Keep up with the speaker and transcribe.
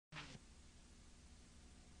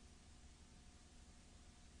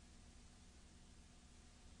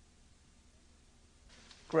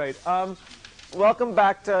Great. Welcome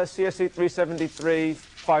back to CSE 373,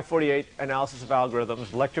 548, Analysis of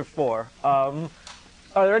Algorithms, Lecture 4. Are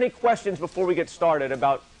there any questions before we get started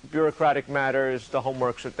about bureaucratic matters, the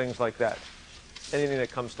homeworks, or things like that? Anything that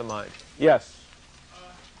comes to mind? Yes?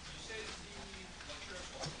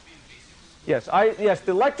 Yes,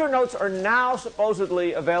 the lecture notes are now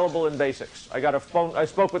supposedly available in Basics. I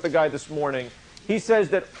spoke with the guy this morning. He says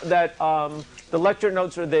that the lecture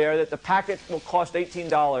notes are there, that the packet will cost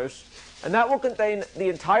 $18, and that will contain the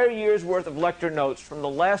entire year's worth of lecture notes from the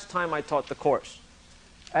last time I taught the course.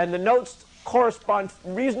 And the notes correspond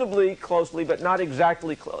reasonably closely, but not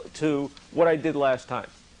exactly to what I did last time.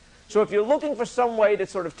 So if you're looking for some way to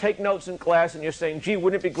sort of take notes in class and you're saying, gee,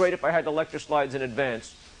 wouldn't it be great if I had the lecture slides in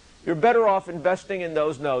advance, you're better off investing in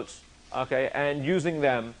those notes, okay, and using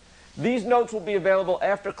them. These notes will be available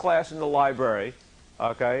after class in the library,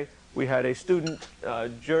 okay. We had a student,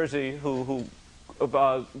 Jersey, who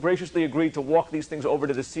graciously agreed to walk these things over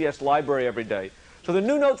to the CS library every day. So the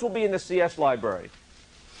new notes will be in the CS library.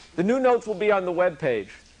 The new notes will be on the web page.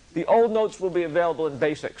 The old notes will be available in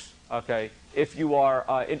Basics, okay, if you are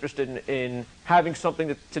interested in having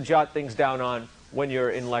something to jot things down on when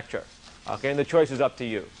you're in lecture. Okay, and the choice is up to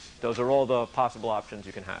you. Those are all the possible options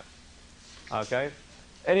you can have. Okay?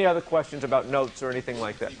 Any other questions about notes or anything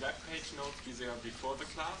like that? Will the web page notes be there before the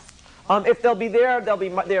class? If they'll be there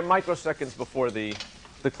microseconds before the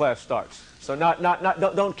class starts. So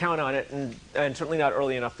don't count on it, and certainly not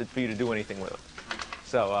early enough for you to do anything with them.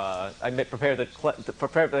 So I prepare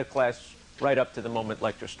for the class right up to the moment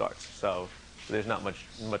lecture starts. So there's not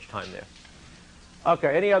much time there.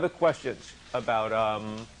 Okay. Any other questions about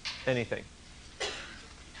anything?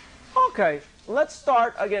 Okay. Let's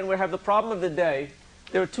start again. We have the problem of the day.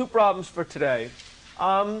 There are two problems for today.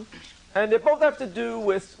 And they both have to do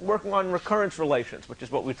with working on recurrence relations, which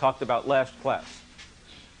is what we talked about last class.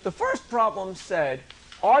 The first problem said,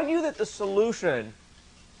 argue that the solution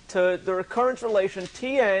to the recurrence relation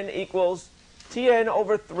Tn equals Tn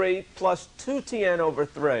over 3 plus 2Tn over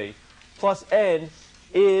 3 plus n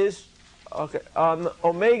is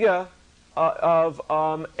omega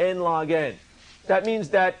of n log n. That means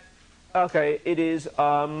that, okay, it is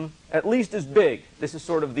at least as big. This is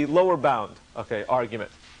sort of the lower bound, okay,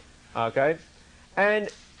 argument. Okay? And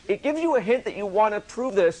it gives you a hint that you want to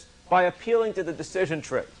prove this by appealing to the decision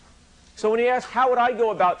tree. So when you ask, how would I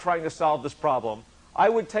go about trying to solve this problem, I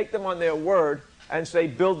would take them on their word and say,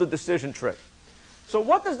 build the decision tree. So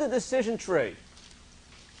what does the decision tree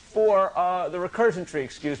for the recursion tree,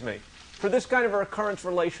 for this kind of a recurrence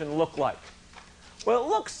relation look like? Well, it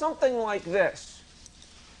looks something like this.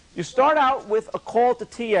 You start out with a call to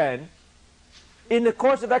Tn. In the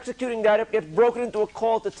course of executing that, it gets broken into a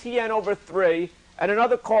call to Tn over 3 and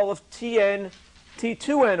another call of Tn,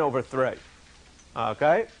 T2n over 3.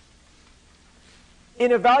 Okay?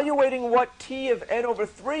 In evaluating what T of n over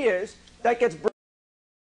 3 is, that gets broken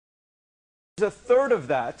into a third of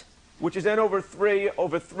that, which is n over 3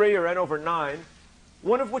 or n over 9,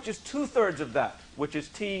 one of which is 2/3 of that, which is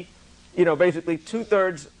T, basically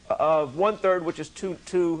 2/3 of 1/3, which is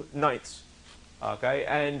 2/9. Okay?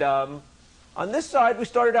 And on this side, we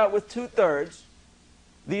started out with 2/3.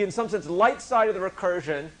 The, in some sense, light side of the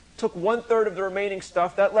recursion took 1/3 of the remaining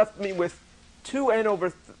stuff. That left me with 2n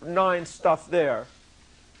over 9 stuff there.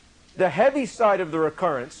 The heavy side of the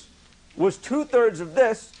recurrence was 2/3 of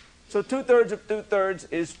this. So 2/3 of 2/3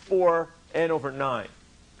 is 4n over 9.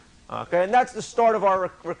 Okay, and that's the start of our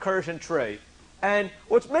recursion tree. And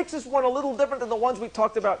what makes this one a little different than the ones we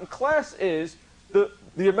talked about in class is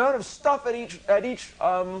the amount of stuff at each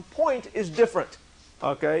point is different.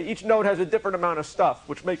 Okay, each node has a different amount of stuff,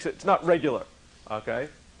 which makes it's not regular. Okay.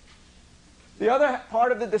 The other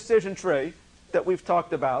part of the decision tree that we've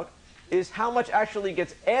talked about is how much actually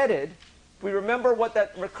gets added. We remember what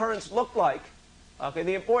that recurrence looked like. Okay,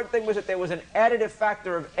 the important thing was that there was an additive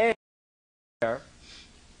factor of n there.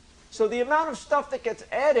 So the amount of stuff that gets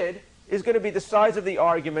added is going to be the size of the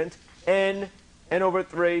argument, n over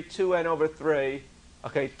 3, 2n over 3,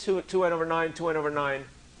 okay, 2n over 9, 2n over 9,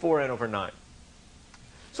 4n over 9.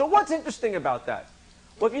 So what's interesting about that?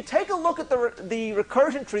 Well, if you take a look at the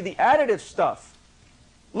recursion tree, the additive stuff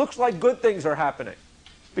looks like good things are happening.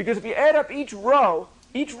 Because if you add up each row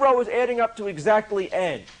is adding up to exactly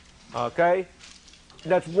n. Okay?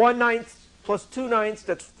 That's 1/9 plus 2/9,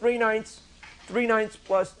 that's 3/9. 3/9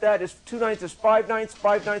 plus that is 2/9 is 5/9.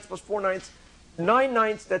 5/9 plus 4/9,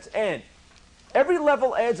 9/9, that's n. Every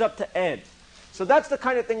level adds up to n. So that's the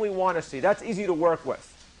kind of thing we want to see. That's easy to work with.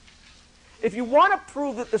 If you want to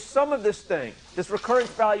prove that the sum of this thing, this recurrence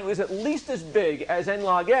value, is at least as big as n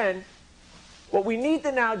log n, What we need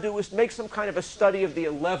to now do is make some kind of a study of the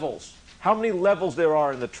levels, how many levels there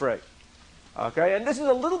are in the tree. Okay? And this is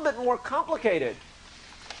a little bit more complicated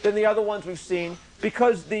than the other ones we've seen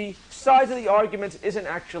because the size of the arguments isn't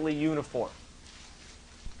actually uniform.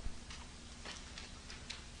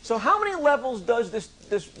 So how many levels does this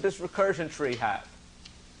recursion tree have?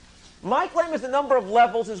 My claim is the number of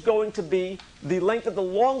levels is going to be the length of the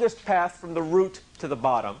longest path from the root to the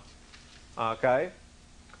bottom. Okay?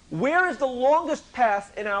 Where is the longest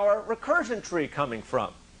path in our recursion tree coming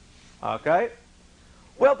from? Okay?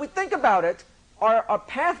 Well, if we think about it, our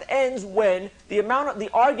path ends when the amount of the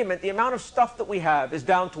argument, the amount of stuff that we have, is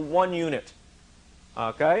down to 1 unit.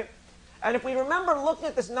 Okay? And if we remember looking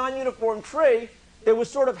at this non-uniform tree, there was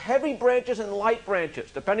sort of heavy branches and light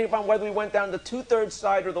branches, depending upon whether we went down the 2/3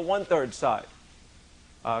 side or the 1/3 side.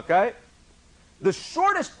 Okay? The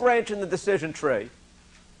shortest branch in the decision tree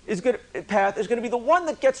path is going to be the one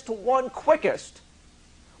that gets to 1 quickest,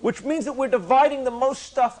 which means that we're dividing the most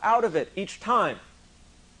stuff out of it each time.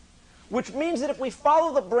 Which means that if we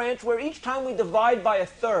follow the branch where each time we divide by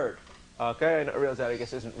 1/3, okay, and I realize that I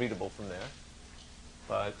guess isn't readable from there,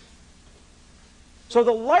 but so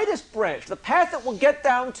the lightest branch, the path that will get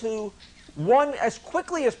down to 1 as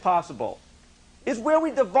quickly as possible, is where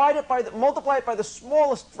we divide it by multiply it by the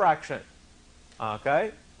smallest fraction.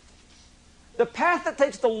 Okay? The path that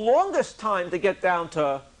takes the longest time to get down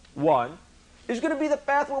to 1 is going to be the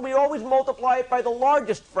path where we always multiply it by the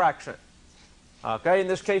largest fraction. Okay, in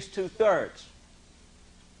this case, 2/3.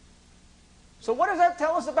 So what does that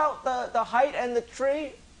tell us about the height and the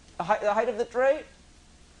tree, the height of the tree?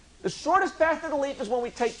 The shortest path to the leaf is when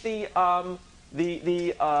we take the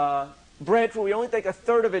branch where we only take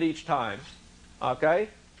 1/3 of it each time. Okay?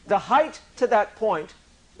 The height to that point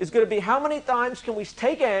is going to be how many times can we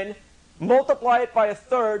take n, multiply it by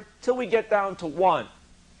 1/3 till we get down to 1.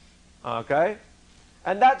 Okay?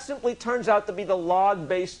 And that simply turns out to be the log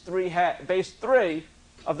base 3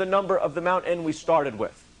 of the number of the amount n we started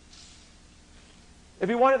with. If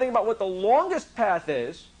you want to think about what the longest path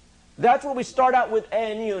is, that's where we start out with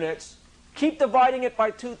n units, keep dividing it by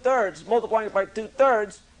 2/3, multiplying it by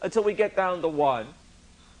 2/3 until we get down to 1.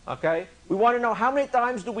 Okay? We want to know how many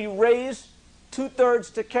times do we raise 2/3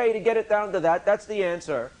 to k to get it down to that. That's the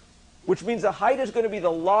answer, which means the height is going to be the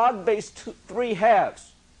log base 3/2.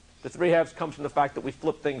 The 3/2 comes from the fact that we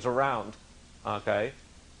flip things around, okay,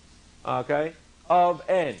 of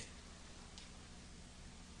n.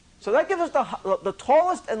 So that gives us the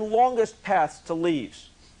tallest and longest paths to leaves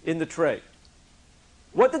in the tree.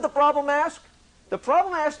 What did the problem ask? The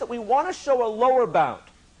problem asked that we want to show a lower bound,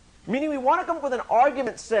 meaning we want to come up with an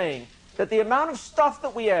argument saying that the amount of stuff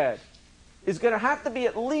that we add is going to have to be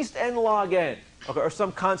at least n log n, okay, or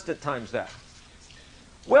some constant times that.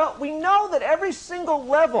 Well, we know that every single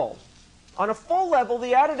level, on a full level,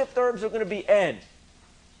 the additive terms are going to be n.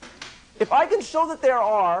 If I can show that there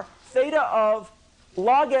are theta of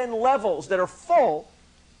log n levels that are full,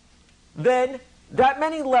 then that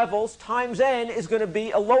many levels times n is going to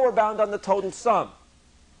be a lower bound on the total sum.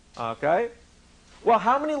 Okay? Well,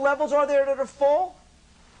 how many levels are there that are full?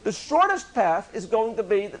 The shortest path is going to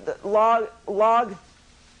be the log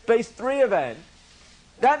base 3 of n.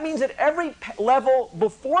 That means that every level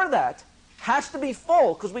before that has to be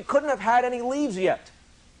full, because we couldn't have had any leaves yet.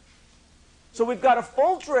 So we've got a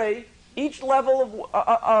full tree, each level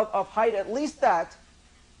of height at least that,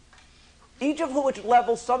 each of which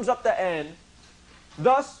levels sums up to n.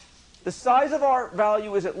 Thus, the size of our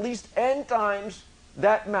value is at least n times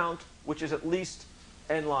that amount, which is at least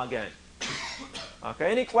n log n.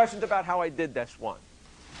 Okay, any questions about how I did this one?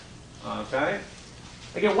 Okay.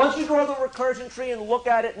 Again, once you draw the recursion tree and look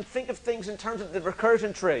at it and think of things in terms of the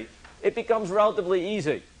recursion tree, it becomes relatively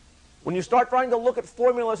easy. When you start trying to look at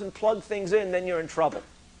formulas and plug things in, then you're in trouble.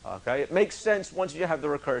 Okay? It makes sense once you have the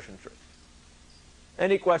recursion tree.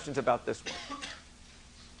 Any questions about this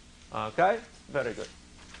one? Okay? Very good.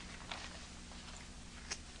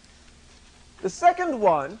 The second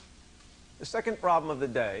one, the second problem of the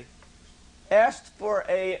day, asked for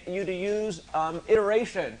you to use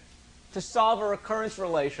iteration to solve a recurrence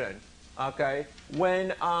relation, okay,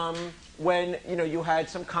 when you had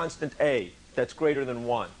some constant a that's greater than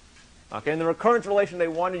 1. Okay, and the recurrence relation they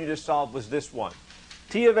wanted you to solve was this one.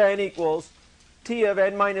 T of n equals T of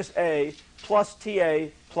n minus a plus Ta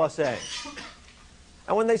plus a.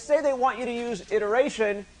 And when they say they want you to use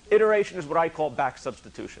iteration, iteration is what I call back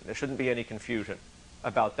substitution. There shouldn't be any confusion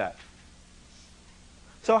about that.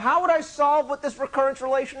 So how would I solve what this recurrence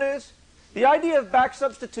relation is? The idea of back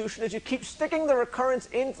substitution is you keep sticking the recurrence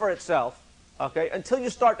in for itself, okay, until you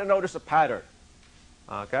start to notice a pattern,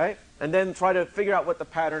 okay, and then try to figure out what the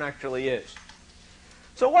pattern actually is.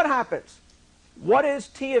 So what happens? What is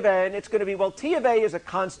t of n? It's going to be, well, t of a is a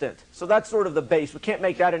constant. So that's sort of the base. We can't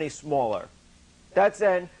make that any smaller. That's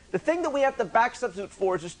n. The thing that we have to back substitute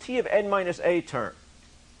for is this t of n minus a term.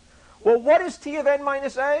 Well, what is t of n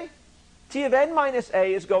minus a? T of n minus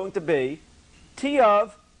a is going to be t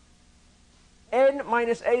of n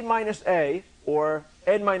minus a, or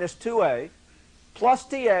n minus 2a, plus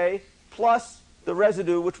ta plus the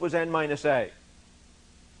residue, which was n minus a.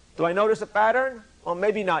 Do I notice a pattern? Well,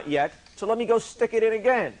 maybe not yet. So let me go stick it in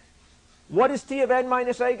again. What is t of n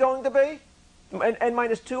minus a going to be? N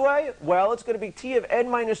minus 2a? Well, it's going to be t of n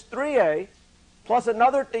minus 3a plus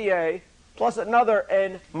another ta plus another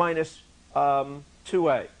n minus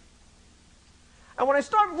 2a. And when I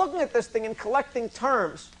start looking at this thing and collecting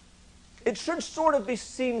terms, it should sort of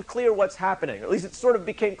seem clear what's happening. At least it sort of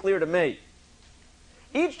became clear to me.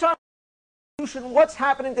 Each time, what's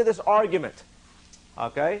happening to this argument?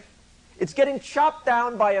 Okay? It's getting chopped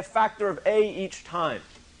down by a factor of a each time.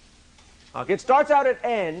 Okay? It starts out at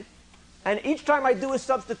n, and each time I do a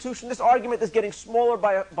substitution, this argument is getting smaller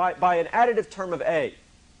by an additive term of a.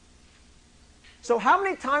 So how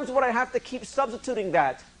many times would I have to keep substituting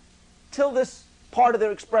that till this part of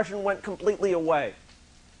the expression went completely away?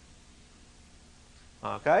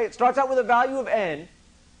 Okay? It starts out with a value of n.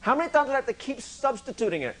 How many times would I have to keep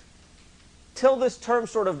substituting it till this term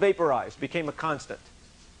sort of vaporized, became a constant?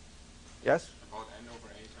 Yes? About n over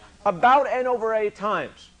a times. About n over a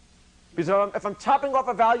times. Because if I'm chopping off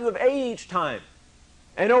a value of a each time,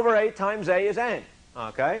 n over a times a is n.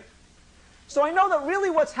 Okay? So I know that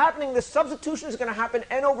really what's happening, this substitution is going to happen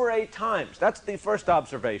n over a times. That's the first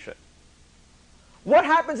observation. What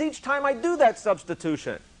happens each time I do that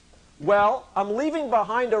substitution? Well, I'm leaving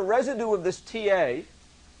behind a residue of this ta,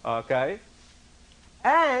 okay?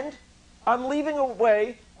 And I'm leaving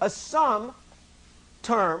away a sum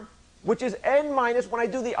term, which is n minus, when I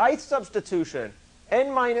do the ith substitution,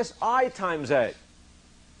 n minus I times a.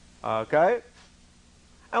 Okay?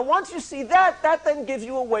 And once you see that, that then gives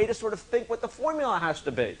you a way to sort of think what the formula has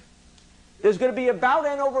to be. There's going to be about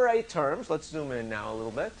n over a terms. Let's zoom in now a little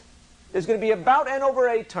bit. There's going to be about n over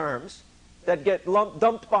a terms that get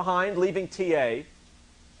dumped behind, leaving ta.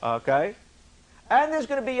 Okay? And there's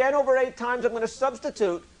going to be n over a times I'm going to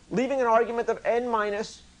substitute, leaving an argument of n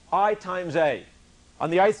minus I times a. On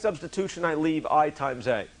the ith substitution, I leave I times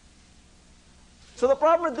a. So the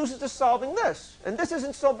problem reduces to solving this. And this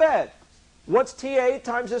isn't so bad. What's ta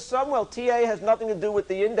times this sum? Well, ta has nothing to do with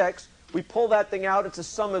the index. We pull that thing out. It's a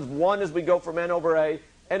sum of 1 as we go from n over a.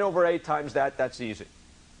 N over a times that. That's easy.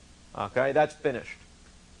 Okay, that's finished.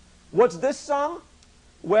 What's this sum?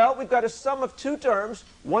 Well, we've got a sum of two terms,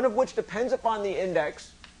 one of which depends upon the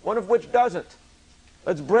index, one of which doesn't.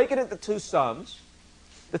 Let's break it into two sums.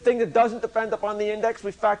 The thing that doesn't depend upon the index,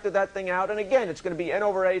 we factor that thing out. And again, it's going to be n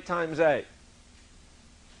over a times a.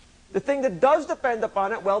 The thing that does depend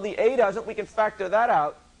upon it, well, the a doesn't. We can factor that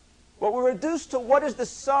out. But we're reduced to what is the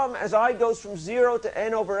sum as I goes from 0 to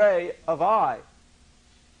n over a of I.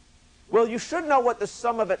 Well, you should know what the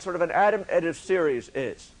sum of it, sort of an additive series,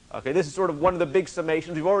 is. Okay, this is sort of one of the big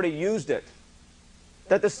summations. We've already used it.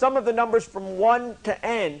 That the sum of the numbers from 1 to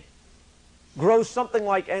n grows something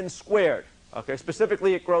like n squared. Okay,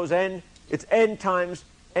 specifically it grows n. It's n times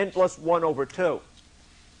n plus 1 over 2.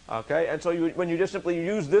 Okay, and so when you just simply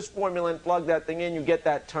use this formula and plug that thing in, you get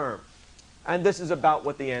that term. And this is about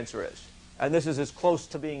what the answer is. And this is as close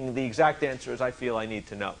to being the exact answer as I feel I need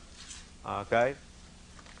to know. Okay?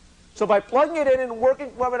 So by plugging it in and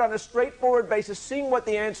working from it on a straightforward basis, seeing what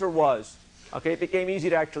the answer was, okay, it became easy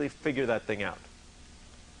to actually figure that thing out.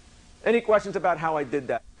 Any questions about how I did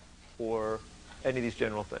that or any of these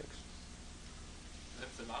general things?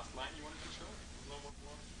 That's the last line you wanted to show? No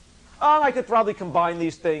more? I could probably combine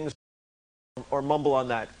these things or mumble on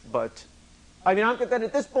that, but I mean, then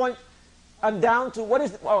at this point, I'm down to what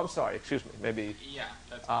is oh, I'm sorry, excuse me, maybe. Yeah,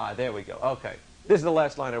 that's there we go. Okay. This is the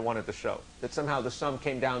last line I wanted to show, that somehow the sum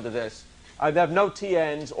came down to this. I have no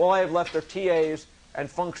tn's. All I have left are ta's and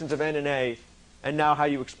functions of n and a, and now how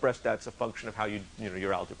you express that's a function of how you know,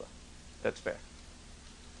 your algebra. That's fair.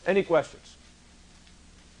 Any questions?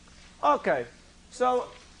 Okay. So,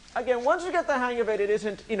 again, once you get the hang of it, it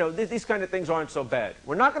isn't, you know, these kind of things aren't so bad.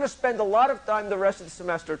 We're not going to spend a lot of time the rest of the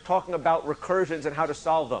semester talking about recursions and how to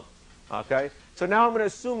solve them. Okay? So now I'm going to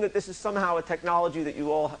assume that this is somehow a technology that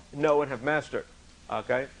you all know and have mastered.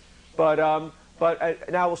 Okay? But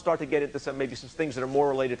now we'll start to get into maybe some things that are more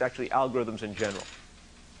related to actually algorithms in general.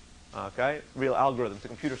 Okay? Real algorithms, the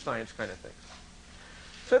computer science kind of things.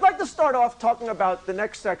 So I'd like to start off talking about the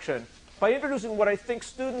next section by introducing what I think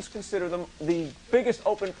students consider the biggest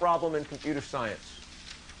open problem in computer science.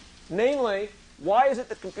 Namely, why is it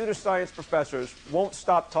that computer science professors won't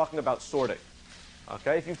stop talking about sorting?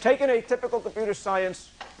 Okay, if you've taken a typical computer science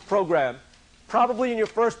program, probably in your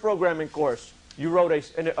first programming course, you wrote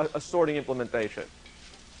a sorting implementation.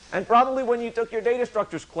 And probably when you took your data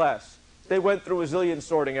structures class, they went through a zillion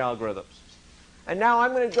sorting algorithms. And now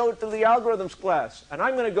I'm going to go to the algorithms class, and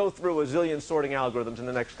I'm going to go through a zillion sorting algorithms in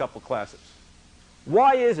the next couple classes.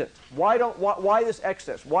 Why is it? Why this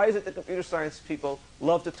excess? Why is it that computer science people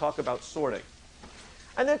love to talk about sorting?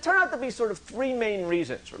 And there turn out to be sort of three main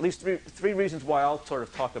reasons, or at least three reasons why I'll sort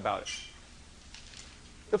of talk about it.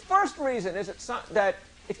 The first reason is that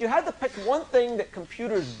if you had to pick one thing that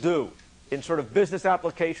computers do in sort of business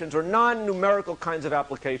applications or non-numerical kinds of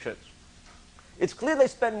applications, it's clear they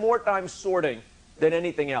spend more time sorting than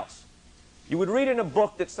anything else. You would read in a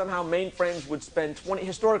book that somehow mainframes would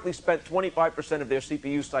historically spent 25% of their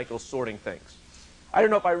CPU cycles sorting things. I don't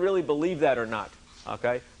know if I really believe that or not,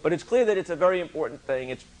 okay? But it's clear that it's a very important thing.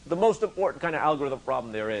 It's the most important kind of algorithm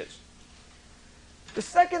problem there is. The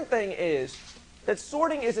second thing is that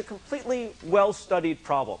sorting is a completely well-studied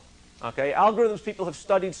problem, okay? Algorithms, people have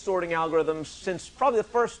studied sorting algorithms since probably the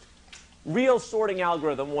first real sorting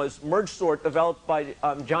algorithm was merge sort, developed by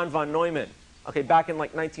John von Neumann, okay, back in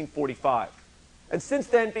like 1945. And since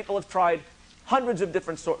then, people have tried hundreds of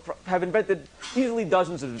different have invented easily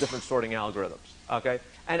dozens of different sorting algorithms, okay,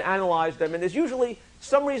 and analyzed them. And there's usually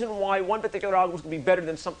some reason why one particular algorithm is going to be better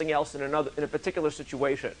than something else in a particular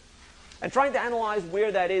situation. And trying to analyze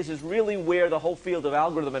where that is really where the whole field of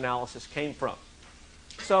algorithm analysis came from.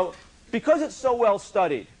 So because it's so well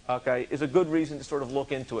studied, okay, is a good reason to sort of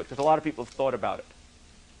look into it, because a lot of people have thought about it.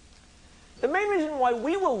 The main reason why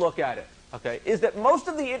we will look at it, okay, is that most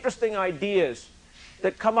of the interesting ideas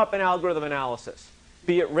that come up in algorithm analysis,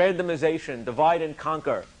 be it randomization, divide and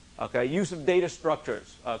conquer, okay, use of data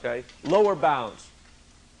structures, okay, lower bounds,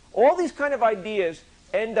 all these kind of ideas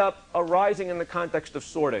end up arising in the context of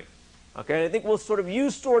sorting. Okay, and I think we'll sort of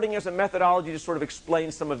use sorting as a methodology to sort of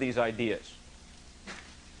explain some of these ideas.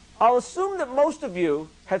 I'll assume that most of you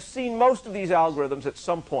have seen most of these algorithms at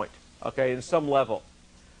some point, okay, in some level.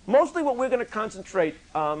 Mostly what we're going to concentrate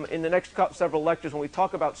in the next several lectures when we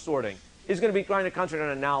talk about sorting is going to be trying to concentrate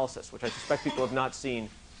on analysis, which I suspect people have not seen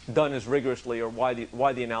done as rigorously, or why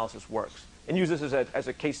the analysis works, and use this as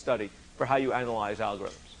a case study for how you analyze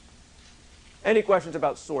algorithms. Any questions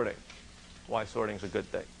about sorting? Why sorting is a good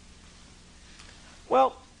thing?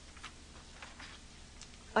 Well,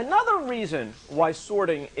 another reason why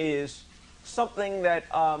sorting is something that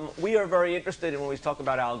we are very interested in when we talk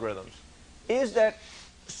about algorithms is that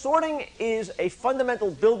sorting is a fundamental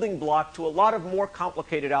building block to a lot of more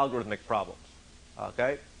complicated algorithmic problems.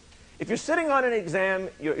 Okay? If you're sitting on an exam,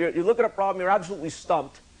 you look at a problem, you're absolutely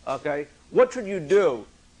stumped. Okay? What should you do?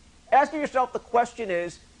 Asking yourself the question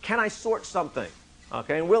is, can I sort something?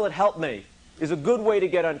 Okay? And will it help me? Is a good way to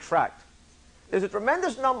get untracked. There's a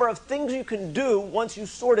tremendous number of things you can do once you've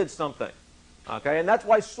sorted something. Okay? And that's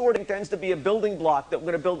why sorting tends to be a building block that we're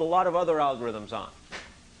going to build a lot of other algorithms on.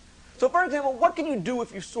 So for example, what can you do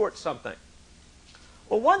if you sort something?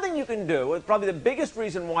 Well, one thing you can do, and probably the biggest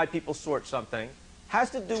reason why people sort something, has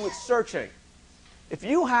to do with searching. If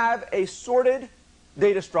you have a sorted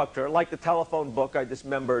data structure, like the telephone book I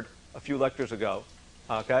dismembered a few lectures ago,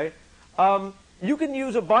 okay, you can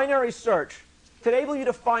use a binary search to enable you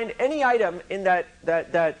to find any item in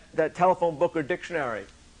that telephone book or dictionary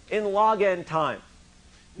in log n time,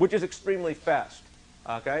 which is extremely fast.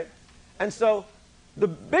 Okay? And so the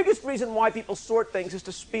biggest reason why people sort things is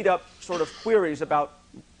to speed up sort of queries about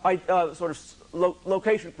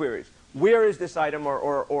location queries. Where is this item,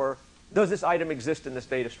 or does this item exist in this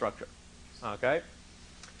data structure? Okay?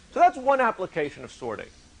 So that's one application of sorting.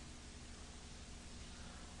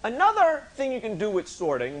 Another thing you can do with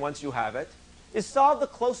sorting, once you have it, is solve the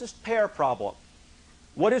closest pair problem.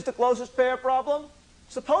 What is the closest pair problem?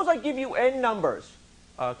 Suppose I give you n numbers,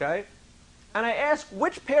 okay, and I ask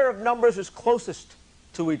which pair of numbers is closest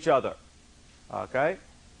to each other. Okay?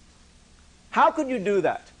 How could you do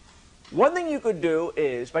that? One thing you could do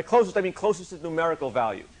is, by closest I mean closest to numerical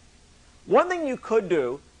value. One thing you could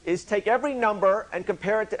do is take every number and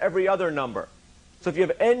compare it to every other number. So if you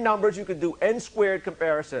have n numbers, you could do n squared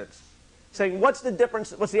comparisons, saying what's the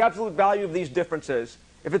difference, what's the absolute value of these differences.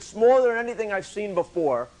 If it's smaller than anything I've seen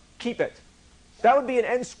before, keep it. That would be an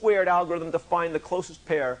n squared algorithm to find the closest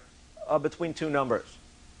pair between two numbers.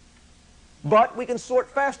 But we can sort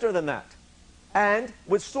faster than that. And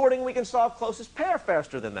with sorting, we can solve closest pair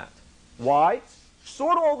faster than that. Why?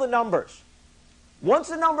 Sort all the numbers. Once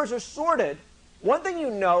the numbers are sorted, one thing you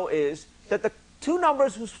know is that the two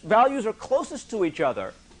numbers whose values are closest to each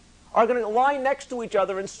other are going to lie next to each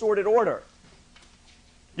other in sorted order.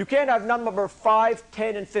 You can't have number 5,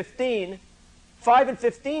 10, and 15. 5 and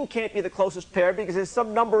 15 can't be the closest pair because there's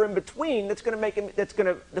some number in between that's going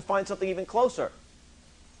to define something even closer.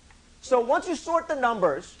 So once you sort the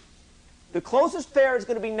numbers, the closest pair is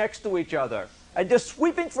going to be next to each other. And just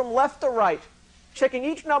sweeping from left to right, checking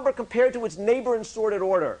each number compared to its neighbor in sorted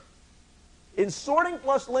order. In sorting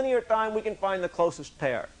plus linear time, we can find the closest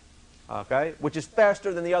pair, okay, which is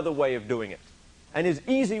faster than the other way of doing it, and is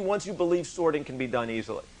easy once you believe sorting can be done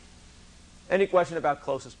easily. Any question about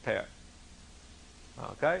closest pair?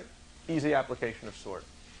 Okay, easy application of sorting.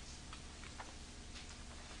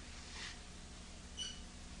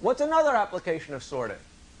 What's another application of sorting?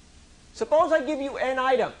 Suppose I give you n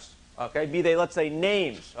items, okay, be they, let's say,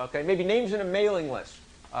 names, okay, maybe names in a mailing list,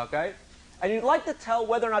 okay, and you'd like to tell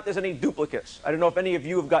whether or not there's any duplicates. I don't know if any of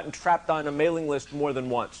you have gotten trapped on a mailing list more than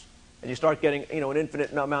once, and you start getting, an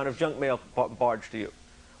infinite amount of junk mail barged to you.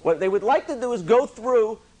 What they would like to do is go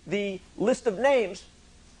through the list of names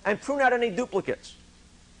and prune out any duplicates.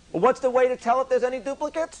 Well, what's the way to tell if there's any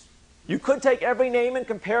duplicates? You could take every name and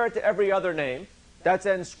compare it to every other name. That's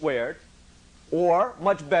n squared. Or,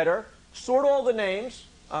 much better, sort all the names,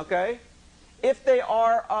 okay? If they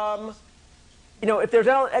are, if there's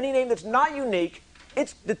any name that's not unique,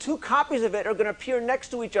 the two copies of it are going to appear next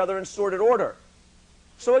to each other in sorted order.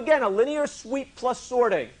 So again, a linear sweep plus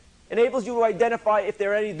sorting enables you to identify if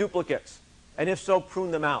there are any duplicates, and if so,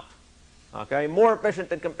 prune them out. Okay? More efficient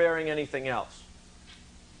than comparing anything else.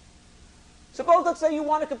 Suppose, let's say, you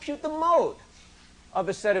want to compute the mode of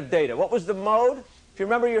a set of data. What was the mode? If you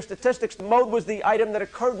remember your statistics, the mode was the item that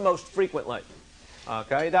occurred most frequently.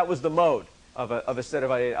 Okay? That was the mode of a set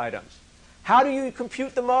of items. How do you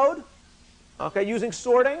compute the mode? Okay, using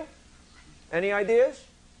sorting. Any ideas?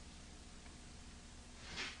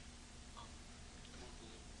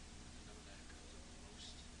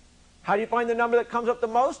 How do you find the number that comes up the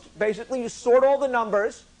most? Basically, you sort all the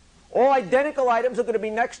numbers. All identical items are going to be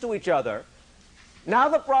next to each other. Now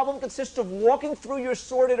the problem consists of walking through your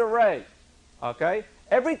sorted array. Okay?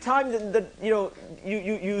 Every time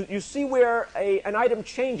you see where an item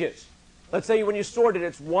changes. Let's say when you sort it,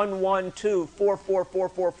 it's 1, 1, 2, 4, 4, 4,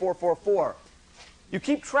 4, 4, 4, 4. You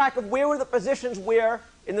keep track of where were the positions where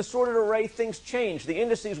in the sorted array things change, the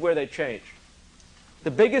indices where they change.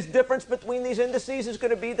 The biggest difference between these indices is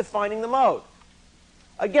going to be defining the mode.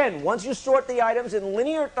 Again, once you sort the items in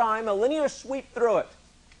linear time, a linear sweep through it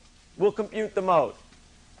will compute the mode.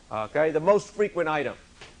 Okay, the most frequent item.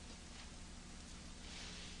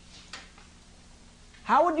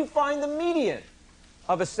 How would you find the median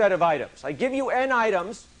of a set of items? I give you n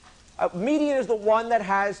items. Median is the one that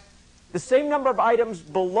has the same number of items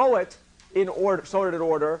below it in sorted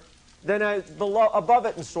order than above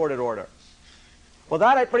it in sorted order. Well,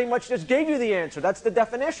 that I pretty much just gave you the answer. That's the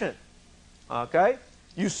definition. Okay?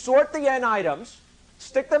 You sort the n items,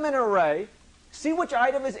 stick them in an array, see which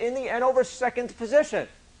item is in the n over second position.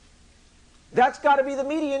 That's got to be the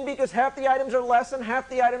median because half the items are less and half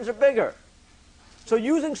the items are bigger. So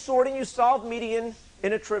using sorting, you solve median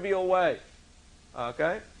in a trivial way.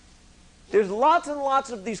 Okay? There's lots and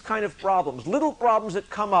lots of these kind of problems, little problems that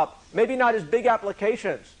come up, maybe not as big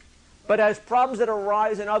applications, but as problems that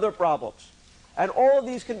arise in other problems. And all of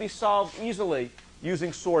these can be solved easily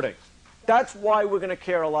using sorting. That's why we're going to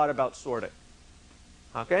care a lot about sorting.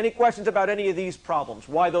 Okay, any questions about any of these problems?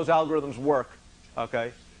 Why those algorithms work?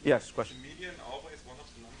 Okay, yes, question? Is the median always one of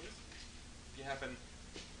the numbers? If you have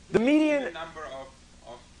the median number of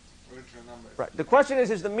original numbers. Right. The question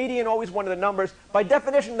is the median always one of the numbers? By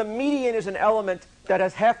definition, the median is an element that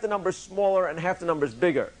has half the numbers smaller and half the numbers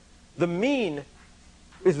bigger. The mean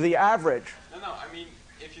is the average. No, I mean,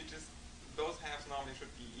 if you just, those halves normally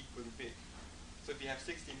should be equally big. So if you have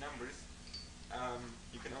 16 numbers,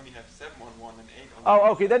 you can only have 7 on one and 8 on one.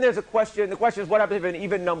 Oh, okay. Then there's a question. The question is what happens if you have an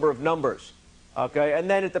even number of numbers? Okay, and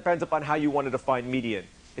then it depends upon how you want to define median.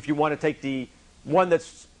 If you want to take the one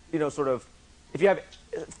that's, if you have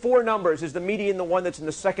 4 numbers, is the median the one that's in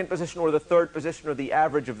the second position or the third position or the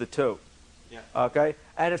average of the two? Yeah. Okay,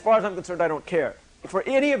 and as far as I'm concerned, I don't care. For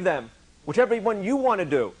any of them, whichever one you want to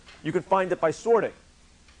do, you can find it by sorting.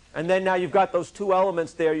 And then now you've got those 2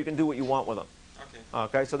 elements there, you can do what you want with them. Okay.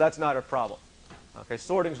 Okay, so that's not a problem. Okay,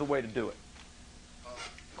 sorting's the way to do it.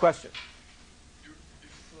 Question? If,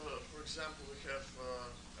 for example, we have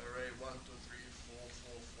array 1, 2, 3, 4,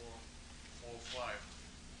 4, 4, 4,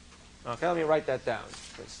 5. Okay, let me write that down.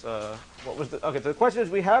 What was the? Okay, so the question is: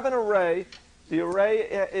 we have an array. The array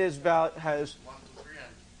is about has. 1, 2, 3,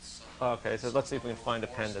 and some. Okay, so let's see if we can find a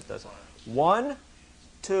pen that does it. 1,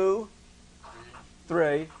 2,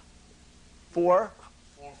 3, 4. 4,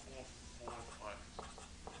 4, 4, 5.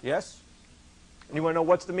 Yes. And you want to know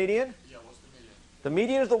what's the median? Yeah, what's the median? The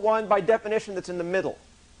median is the one, by definition, that's in the middle.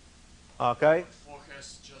 Okay? 4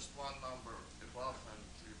 has just one number above and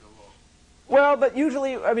 3 below. Well, but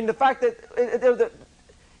usually, I mean, the fact that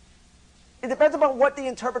it depends upon what the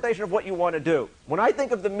interpretation of what you want to do. When I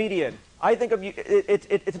think of the median, I think of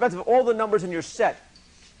it depends on all the numbers in your set.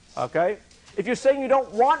 Okay? If you're saying you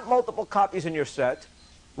don't want multiple copies in your set,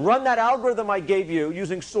 run that algorithm I gave you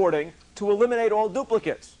using sorting to eliminate all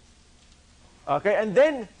duplicates. Okay? And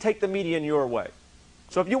then take the median your way.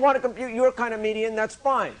 So if you want to compute your kind of median, that's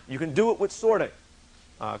fine. You can do it with sorting.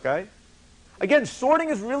 Okay? Again, sorting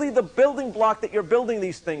is really the building block that you're building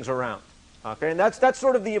these things around. Okay? And that's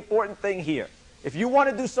sort of the important thing here. If you want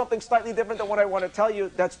to do something slightly different than what I want to tell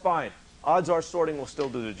you, that's fine. Odds are sorting will still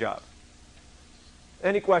do the job.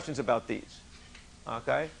 Any questions about these?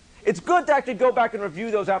 Okay? It's good to actually go back and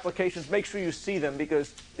review those applications, make sure you see them,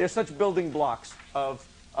 because they're such building blocks of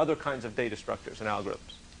other kinds of data structures and algorithms.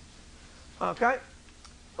 Okay?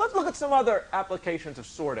 Let's look at some other applications of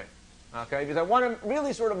sorting. Okay? Because I want to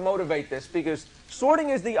really sort of motivate this, because sorting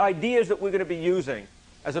is the ideas that we're going to be using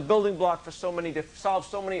as a building block for solve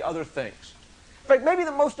so many other things. In fact, maybe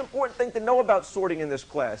the most important thing to know about sorting in this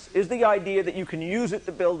class is the idea that you can use it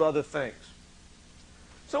to build other things.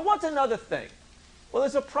 So what's another thing? Well,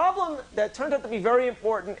 there's a problem that turns out to be very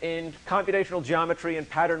important in computational geometry and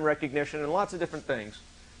pattern recognition and lots of different things,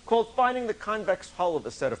 called finding the convex hull of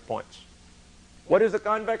a set of points. What is the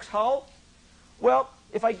convex hull? Well,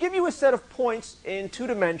 if I give you a set of points in 2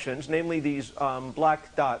 dimensions, namely these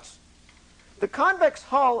black dots, the convex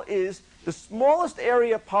hull is the smallest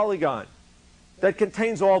area polygon that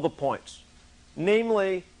contains all the points,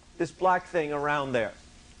 namely this black thing around there.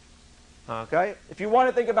 Okay? If you want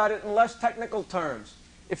to think about it in less technical terms,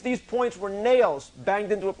 if these points were nails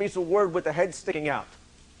banged into a piece of wood with the head sticking out,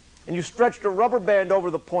 and you stretched a rubber band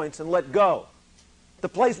over the points and let go, the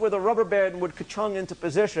place where the rubber band would ka-chung into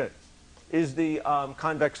position is the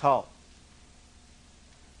convex hull.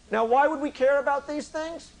 Now, why would we care about these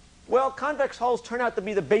things? Well, convex hulls turn out to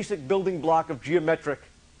be the basic building block of geometric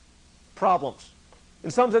problems.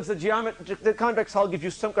 In some sense, the convex hull gives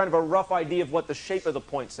you some kind of a rough idea of what the shape of the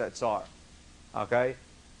point sets are. Okay?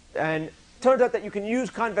 And it turns out that you can use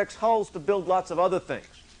convex hulls to build lots of other things.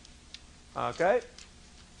 Okay?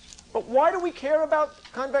 But why do we care about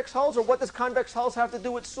convex hulls, or what does convex hulls have to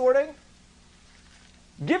do with sorting?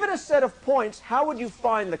 Given a set of points, how would you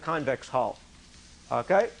find the convex hull?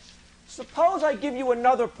 Okay? Suppose I give you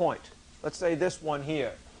another point. Let's say this one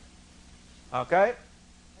here. Okay?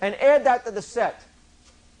 And add that to the set.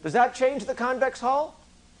 Does that change the convex hull?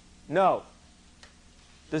 No.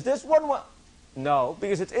 Does this one? No,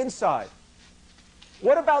 because it's inside.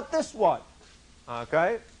 What about this one?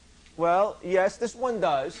 Okay. Well, yes, this one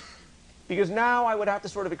does, because now I would have to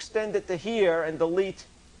sort of extend it to here and delete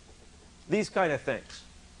these kind of things.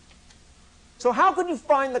 So how could you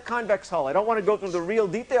find the convex hull? I don't want to go through the real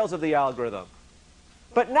details of the algorithm.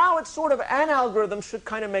 But now it's sort of an algorithm should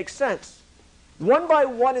kind of make sense. One by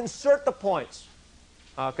one, insert the points.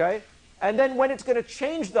 Okay? And then when it's going to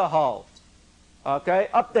change the hull, okay,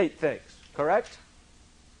 update things. Correct?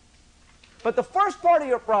 But the first part of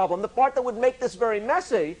your problem, the part that would make this very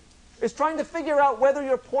messy, is trying to figure out whether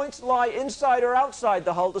your points lie inside or outside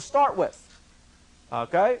the hull to start with.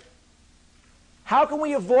 Okay? How can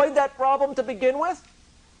we avoid that problem to begin with?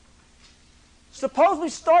 Suppose we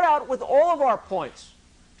start out with all of our points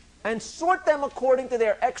and sort them according to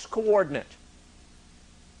their x-coordinate.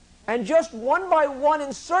 And just one by one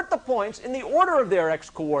insert the points in the order of their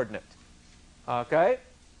x-coordinate. Okay?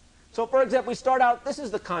 So for example, we start out, this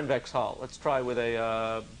is the convex hull. Let's try with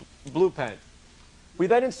a blue pen. We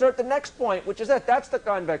then insert the next point, which is it. That's the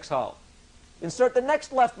convex hull. Insert the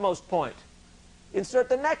next leftmost point. Insert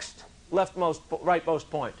the next leftmost, rightmost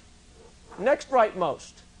point. Next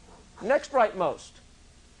rightmost. Next rightmost.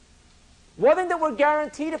 One thing that we're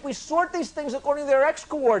guaranteed, if we sort these things according to their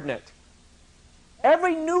x-coordinate,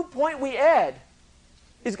 every new point we add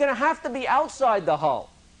is going to have to be outside the hull.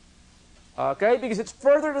 Okay? Because it's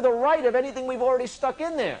further to the right of anything we've already stuck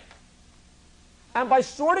in there. And by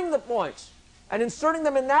sorting the points and inserting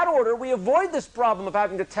them in that order, we avoid this problem of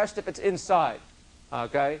having to test if it's inside.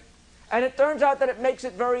 Okay? And it turns out that it makes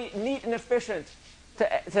it very neat and efficient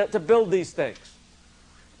to build these things.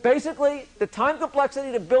 Basically, the time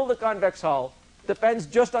complexity to build a convex hull depends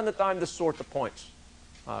just on the time to sort the points.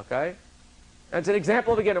 Okay? And it's an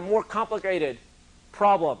example of, again, a more complicated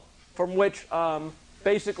problem from which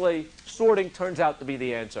basically sorting turns out to be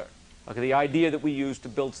the answer. Okay, the idea that we use to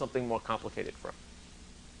build something more complicated from.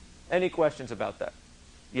 Any questions about that?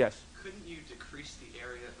 Yes? Couldn't you decrease the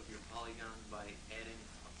area of your polygon by adding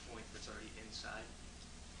a point that's already inside inside?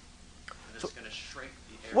 And it's going to shrink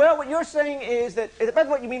the area? Well, what you're saying is that it depends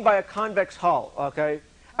what you mean by a convex hull, okay?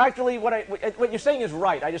 Actually, what you're saying is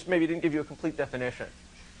right. I just maybe didn't give you a complete definition.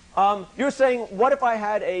 You're saying, what if I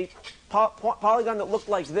had a polygon that looked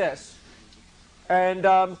like this, and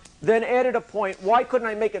then added a point? Why couldn't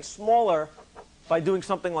I make it smaller by doing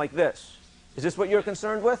something like this? Is this what you're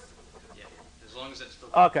concerned with? Yeah, as long as it still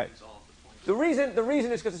Okay. contains all of the points. The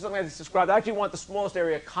reason is because it's something I just described. I actually want the smallest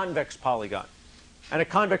area convex polygon. And a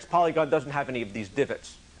convex polygon doesn't have any of these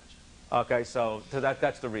divots. Okay, so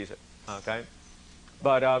that's the reason. Okay?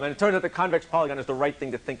 But, and it turns out the convex polygon is the right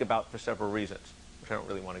thing to think about for several reasons, which I don't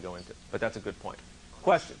really want to go into. But that's a good point.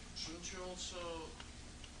 Question? Shouldn't you also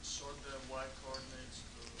sort the y-coordinates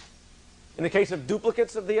In the case of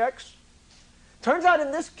duplicates of the x? Turns out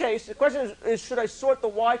in this case, the question is should I sort the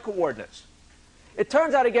y-coordinates? It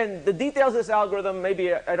turns out, again, the details of this algorithm,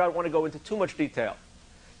 maybe I don't want to go into too much detail.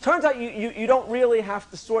 Turns out you don't really have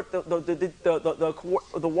to sort the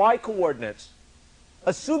y-coordinates,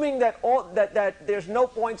 assuming that there's no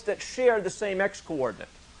points that share the same x-coordinate.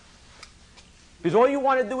 Because all you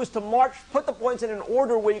want to do is to put the points in an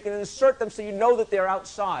order where you can insert them so you know that they're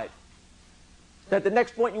outside. That the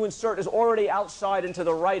next point you insert is already outside and to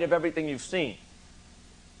the right of everything you've seen.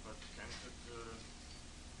 But can't it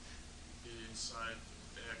be inside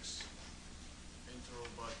the x interval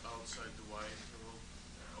but outside the y interval?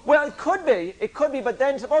 Well, it could be. It could be. But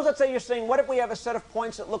then suppose, let's say you're saying, what if we have a set of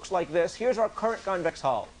points that looks like this? Here's our current convex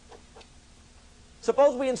hull.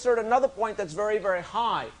 Suppose we insert another point that's very, very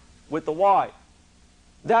high with the y.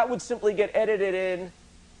 That would simply get edited in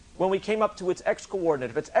when we came up to its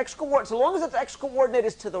x-coordinate. If its x-coordinate, so long as its x-coordinate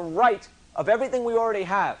is to the right of everything we already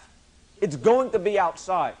have, it's going to be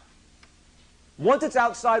outside. Once it's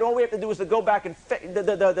outside, all we have to do is to go back and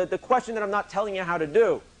the question that I'm not telling you how to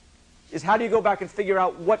do is how do you go back and figure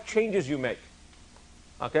out what changes you make.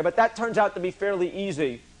 Okay, but that turns out to be fairly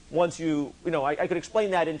easy once I could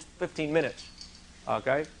explain that in 15 minutes.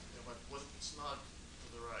 Okay? Yeah, but what if it's not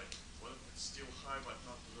to the right? What if it's still high but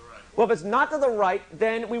not to the right? Well, if it's not to the right,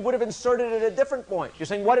 then we would have inserted it at a different point. You're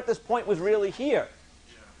saying, what if this point was really here?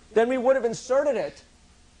 Yeah. Then we would have inserted it.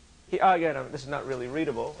 Again, this is not really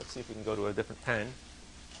readable. Let's see if we can go to a different pen.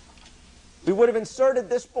 We would have inserted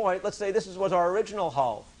this point. Let's say this was our original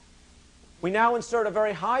hull. We now insert a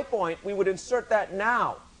very high point. We would insert that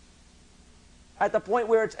now at the point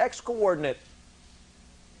where its x-coordinate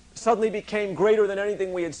suddenly became greater than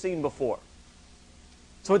anything we had seen before.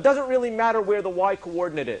 So it doesn't really matter where the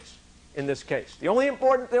y-coordinate is in this case. The only thing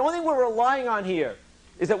we're relying on here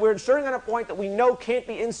is that we're inserting on a point that we know can't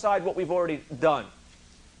be inside what we've already done.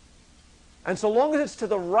 And so long as it's to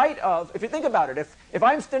the right of, if you think about it, if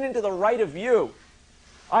I'm standing to the right of you,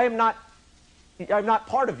 I'm not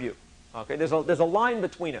part of you. Okay, there's a line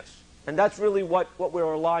between us, and that's really what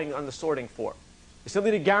we're relying on the sorting for. It's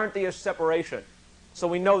simply to guarantee a separation, so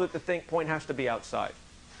we know that the point has to be outside.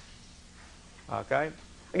 Okay,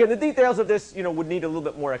 again, the details of this, would need a little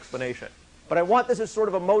bit more explanation, but I want this as sort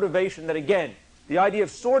of a motivation that, again, the idea of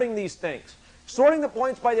sorting these things, sorting the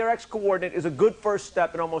points by their x-coordinate is a good first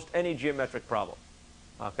step in almost any geometric problem.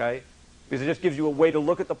 Okay, because it just gives you a way to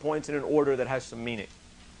look at the points in an order that has some meaning.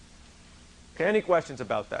 Okay, any questions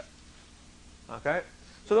about that? Okay,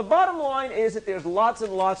 so the bottom line is that there's lots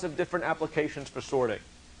and lots of different applications for sorting.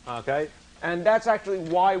 Okay, and that's actually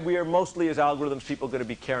why we're mostly, as algorithms people, going to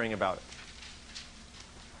be caring about it.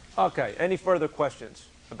 Okay, any further questions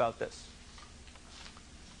about this?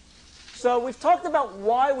 So we've talked about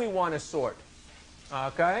why we want to sort.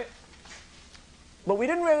 Okay, but we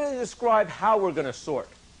didn't really describe how we're going to sort.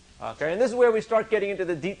 Okay, and this is where we start getting into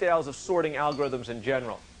the details of sorting algorithms in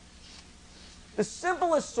general. The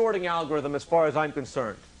simplest sorting algorithm, as far as I'm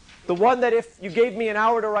concerned, the one that if you gave me an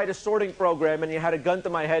hour to write a sorting program and you had a gun to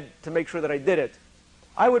my head to make sure that I did it,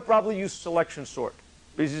 I would probably use selection sort.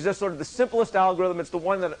 Because it's just sort of the simplest algorithm. It's the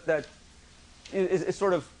one that is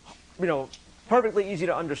sort of, perfectly easy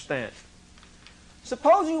to understand.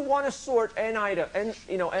 Suppose you want to sort n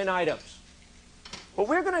items. What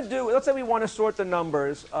we're going to do, let's say we want to sort the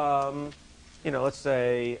numbers, let's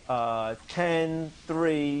say 10,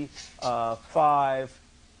 3, 5,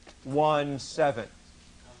 1, 7.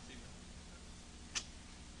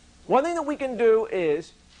 One thing that we can do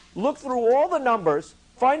is look through all the numbers,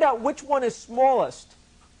 find out which one is smallest,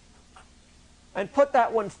 and put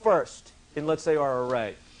that one first in, let's say, our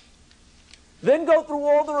array. Then go through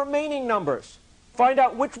all the remaining numbers, find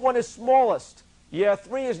out which one is smallest. Yeah,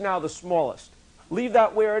 3 is now the smallest. Leave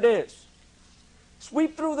that where it is.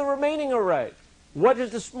 Sweep through the remaining array. What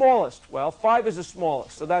is the smallest? Well, 5 is the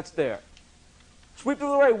smallest, so that's there. Sweep through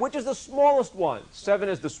the array. Which is the smallest one? 7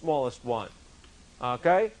 is the smallest one.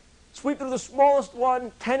 Okay? Sweep through the smallest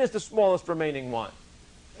one, 10 is the smallest remaining one.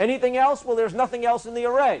 Anything else? Well, there's nothing else in the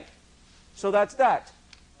array. So that's that.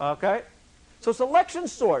 Okay? So selection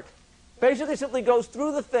sort basically simply goes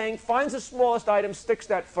through the thing, finds the smallest item, sticks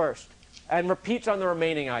that first, and repeats on the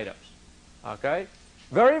remaining items. Okay?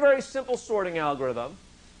 Very, very simple sorting algorithm.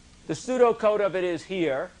 The pseudocode of it is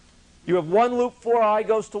here. You have one loop for I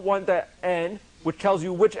goes to 1 to n, which tells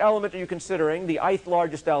you which element are you considering, the ith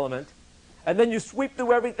largest element. And then you sweep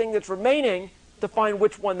through everything that's remaining to find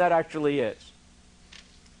which one that actually is.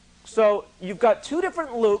 So you've got two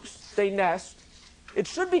different loops. They nest. It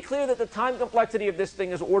should be clear that the time complexity of this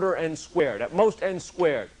thing is order n squared, at most n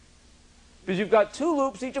squared. Because you've got two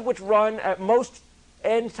loops, each of which run at most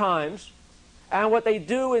n times. And what they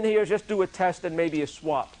do in here is just do a test and maybe a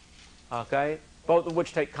swap. Okay? Both of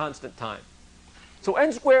which take constant time. So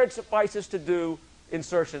n squared suffices to do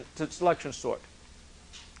insertion, to selection sort.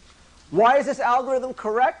 Why is this algorithm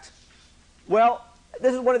correct? Well,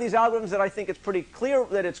 this is one of these algorithms that I think it's pretty clear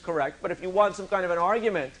that it's correct. But if you want some kind of an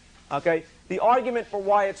argument, okay, the argument for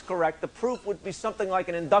why it's correct, the proof would be something like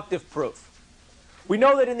an inductive proof. We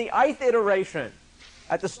know that in the ith iteration,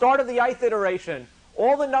 at the start of the ith iteration,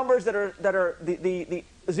 all the numbers that are the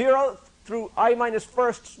 0 through I minus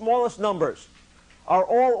first smallest numbers are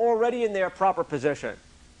all already in their proper position.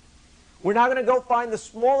 We're now going to go find the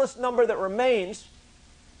smallest number that remains.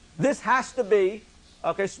 This has to be,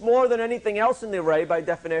 okay, smaller than anything else in the array by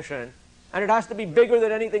definition, and it has to be bigger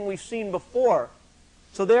than anything we've seen before.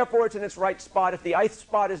 So therefore, it's in its right spot. If the ith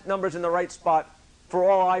spot is numbers in the right spot, for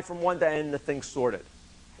all I from 1 to n, the thing's sorted.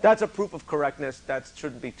 That's a proof of correctness. That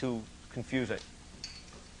shouldn't be too confusing.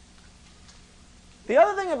 The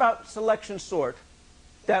other thing about selection sort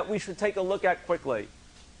that we should take a look at quickly,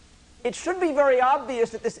 it should be very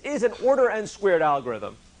obvious that this is an order n squared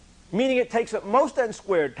algorithm, meaning it takes at most n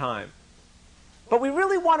squared time. But we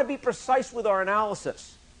really want to be precise with our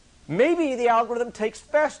analysis. Maybe the algorithm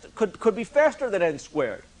could be faster than n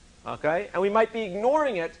squared. Okay? And we might be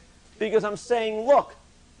ignoring it because I'm saying, look,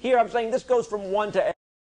 here I'm saying this goes from 1 to n,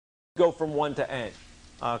 go from 1 to n.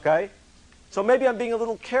 Okay? So maybe I'm being a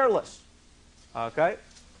little careless. Okay?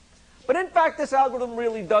 But in fact, this algorithm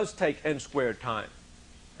really does take n squared time.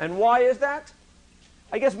 And why is that?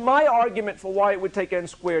 I guess my argument for why it would take n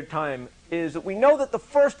squared time is that we know that the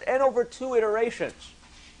first n over 2 iterations,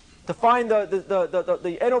 to find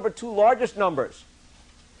the n over 2 largest numbers,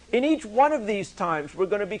 in each one of these times we're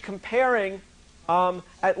going to be comparing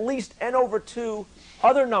at least n over 2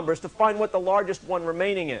 other numbers to find what the largest one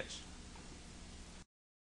remaining is.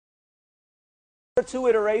 Two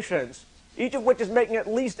iterations, each of which is making at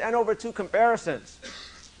least n over 2 comparisons.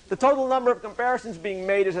 The total number of comparisons being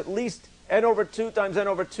made is at least n over 2 times n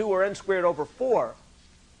over 2, or n squared over 4.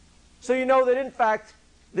 So you know that, in fact,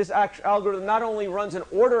 this algorithm not only runs in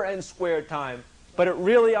order n squared time, but it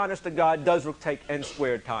really, honest to God, does take n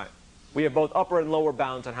squared time. We have both upper and lower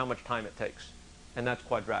bounds on how much time it takes. And that's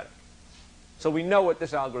quadratic. So we know what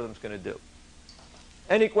this algorithm is going to do.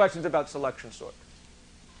 Any questions about selection sort?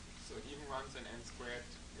 So it even runs an n squared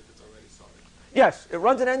if it's already sorted? Yes, it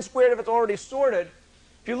runs an n squared if it's already sorted.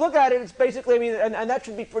 If you look at it, it's basically, I mean, and that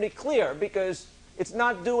should be pretty clear, because it's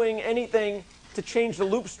not doing anything to change the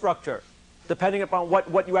loop structure, depending upon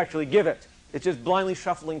what you actually give it. It's just blindly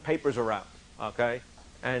shuffling papers around, okay?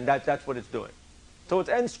 And that's what it's doing. So it's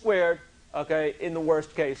n squared, okay, in the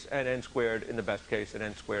worst case, and n squared in the best case, and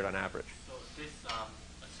n squared on average. So this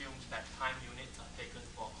assumes that time units are taken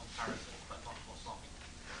for comparison, but not for solving.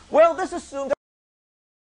 Well, this assumes...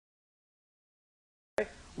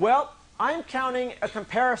 Well, I'm counting a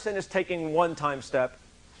comparison is taking 1 time step,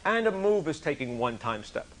 and a move is taking 1 time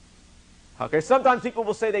step. Okay, sometimes people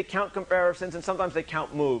will say they count comparisons, and sometimes they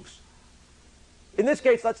count moves. In this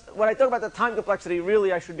case, when I talk about the time complexity,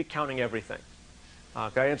 really I should be counting everything.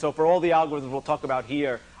 Okay, and so for all the algorithms we'll talk about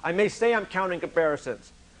here, I may say I'm counting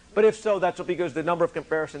comparisons. But if so, that's because the number of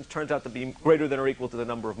comparisons turns out to be greater than or equal to the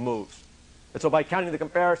number of moves. And so by counting the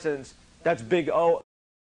comparisons, that's big O,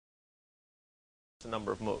 the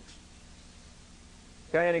number of moves.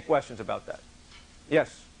 Okay, any questions about that?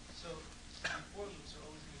 Yes? So, for loops are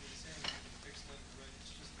always going to be the same with a fixed length array. It's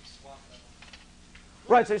just a swap element.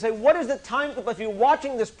 Right, so you say, what is the time complexity? If you're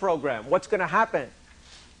watching this program, what's going to happen?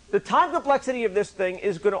 The time complexity of this thing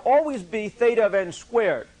is going to always be theta of n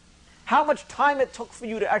squared. How much time it took for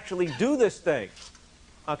you to actually do this thing.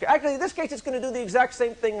 Okay, actually, in this case, it's going to do the exact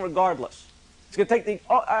same thing regardless. It's going to take the,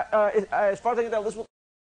 as far as I can tell, this will,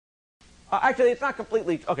 actually, it's not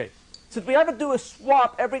completely, okay. Since we have to do a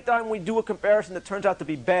swap every time we do a comparison that turns out to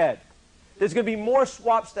be bad, there's going to be more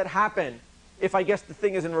swaps that happen if I guess the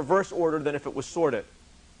thing is in reverse order than if it was sorted.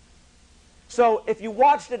 So if you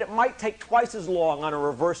watched it, it might take twice as long on a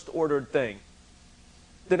reversed ordered thing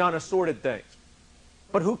than on a sorted thing.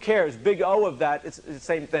 But who cares? Big O of that, it's the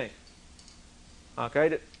same thing.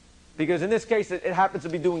 Okay? Because in this case, it happens to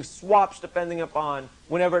be doing swaps depending upon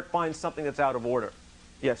whenever it finds something that's out of order.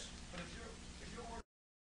 Yes? But if you're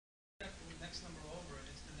ordering the next number over and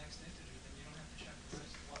it's the next integer, then you don't have to check the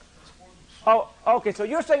rest. Those formulas. Oh, okay. So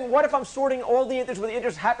you're saying, what if I'm sorting all the integers where the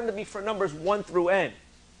integers happen to be for numbers 1 through n?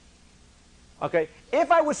 Okay.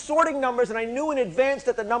 If I was sorting numbers and I knew in advance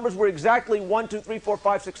that the numbers were exactly 1, 2, 3, 4,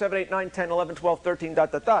 5, 6, 7, 8, 9, 10, 11, 12, 13,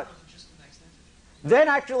 dot, dot, dot. Just the next integer. Then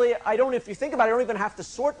actually, I don't, if you think about it, I don't even have to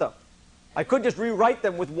sort them. I could just rewrite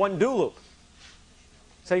them with one do loop.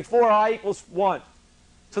 Say 4i equals 1.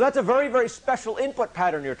 So that's a very, very special input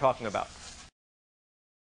pattern you're talking about.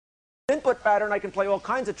 Input pattern, I can play all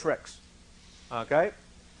kinds of tricks. Okay?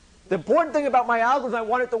 The important thing about my algorithm, I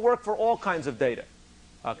want it to work for all kinds of data.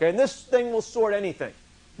 Okay? And this thing will sort anything.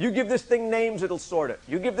 You give this thing names, it'll sort it.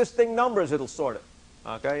 You give this thing numbers, it'll sort it.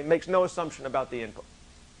 Okay? It makes no assumption about the input.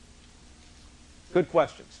 Good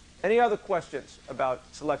questions. Any other questions about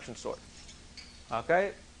selection sort?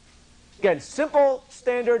 Okay? Again, simple,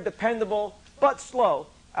 standard, dependable, but slow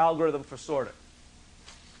algorithm for sorting.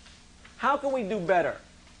 How can we do better?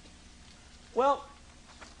 Well,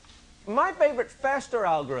 my favorite faster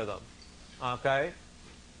algorithm, okay,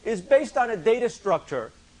 is based on a data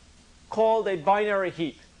structure called a binary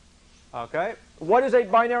heap. Okay? What is a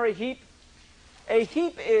binary heap? A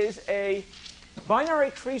heap is a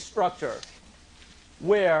binary tree structure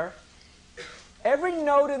where every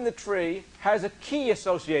node in the tree has a key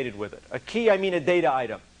associated with it. A key, I mean a data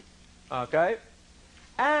item. Okay?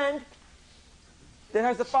 And it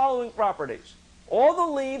has the following properties. All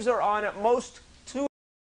the leaves are on at most 2.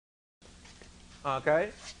 Okay?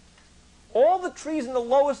 All the trees in the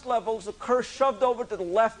lowest levels occur shoved over to the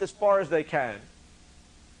left as far as they can.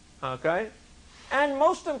 Okay? And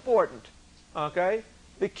most important, okay,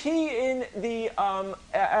 the key in the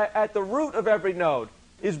at the root of every node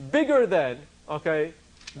is bigger than, okay,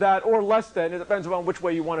 that or less than, it depends on which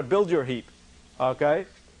way you want to build your heap. Okay?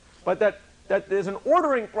 But that there's an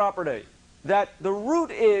ordering property that the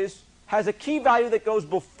root has a key value that goes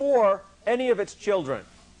before any of its children.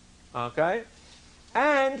 Okay?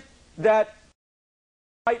 And that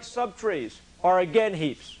right subtrees are again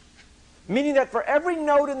heaps. Meaning that for every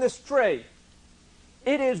node in this tree,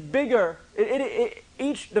 it is bigger,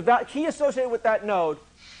 the key associated with that node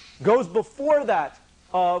goes before that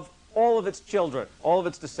of all of its children, all of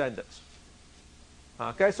its descendants.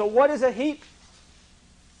 Okay, so what is a heap?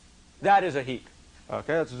 That is a heap.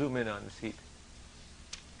 Okay, let's zoom in on this heap.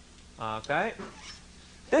 Okay,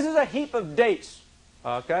 this is a heap of dates.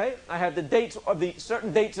 Okay, I have the dates of the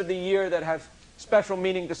certain dates of the year that have special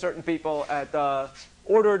meaning to certain people. At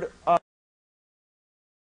order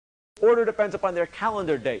depends upon their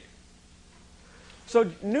calendar date. So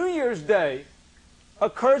New Year's Day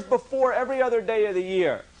occurs before every other day of the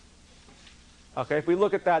year. Okay, if we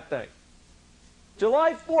look at that thing.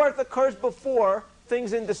 July 4th occurs before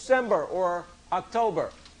things in December or October.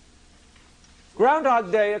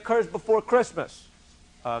 Groundhog Day occurs before Christmas.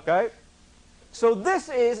 Okay? So this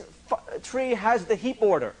tree has the heap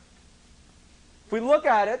order. If we look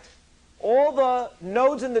at it, all the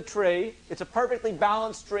nodes in the tree, it's a perfectly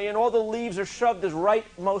balanced tree, and all the leaves are shoved as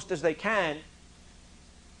rightmost as they can.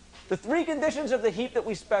 The three conditions of the heap that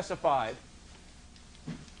we specified,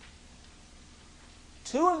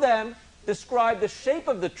 two of them describe the shape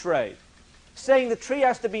of the tree, saying the tree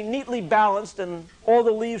has to be neatly balanced and all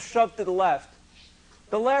the leaves shoved to the left.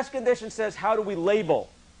 The last condition says how do we label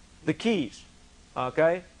the keys.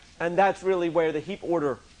 Okay? And that's really where the heap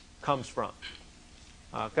order comes from.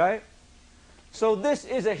 Okay? So this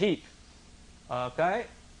is a heap. Okay?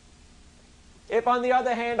 If, on the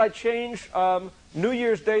other hand, I change New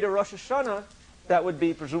Year's Day to Rosh Hashanah, that would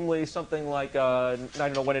be presumably something like, I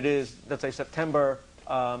don't know when it is, let's say September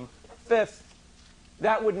 5th.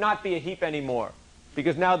 That would not be a heap anymore,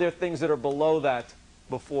 because now there are things that are below that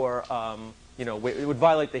before, it would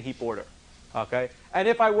violate the heap order. Okay? And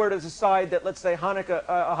if I were to decide that, let's say,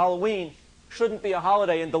 Halloween shouldn't be a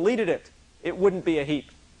holiday and deleted it, it wouldn't be a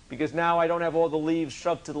heap, because now I don't have all the leaves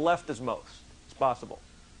shoved to the left as most. It's possible.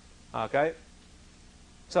 Okay?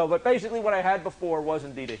 So, but basically what I had before was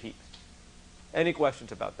indeed a heap. Any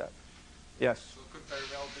questions about that? Yes? So it could very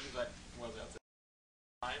well be that, well, that's a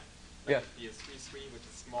 5. That Yeah. would be a 3, which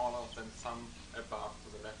is smaller than some above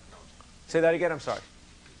to the left node. Say that again, I'm sorry.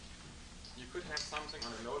 You could have something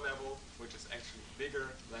on a low level which is actually bigger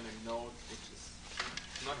than a node which is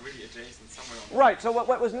not really adjacent somewhere on the Right, so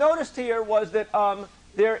what was noticed here was that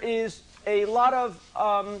there is a lot of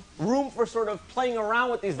room for sort of playing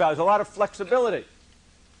around with these values, a lot of flexibility.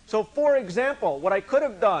 So for example, what I could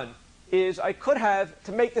have done is I could have,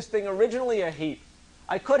 to make this thing originally a heap,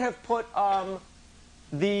 I could have put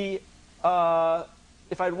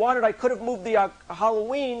if I'd wanted, I could have moved the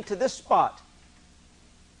Halloween to this spot,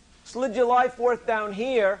 slid July 4th down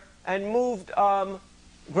here, and moved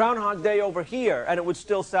Groundhog Day over here, and it would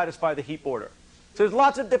still satisfy the heap order. So there's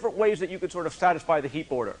lots of different ways that you could sort of satisfy the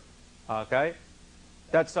heap order. Okay,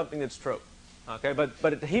 that's something that's true. Okay, but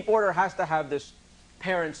the heap order has to have this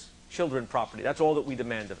parents-children property. That's all that we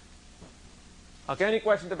demand of it. Okay, any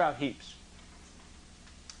questions about heaps?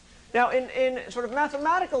 Now, in sort of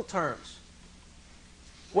mathematical terms,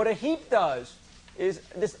 what a heap does is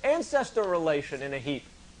this ancestor relation in a heap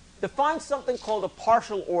defines something called a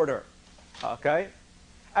partial order. Okay,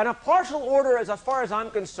 and a partial order, as far as I'm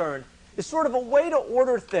concerned, is sort of a way to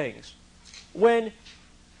order things when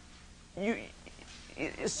when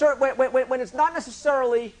it's not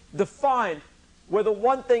necessarily defined whether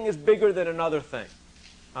one thing is bigger than another thing.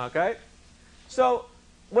 Okay, so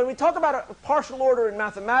when we talk about a partial order in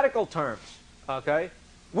mathematical terms, okay,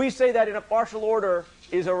 we say that in a partial order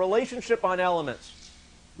is a relationship on elements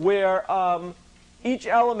where each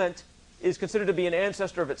element is considered to be an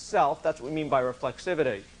ancestor of itself. That's what we mean by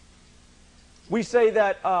reflexivity. We say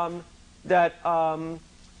that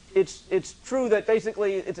it's true that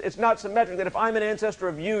basically it's not symmetric, that if I'm an ancestor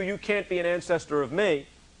of you, you can't be an ancestor of me.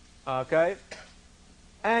 Okay?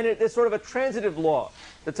 And it's sort of a transitive law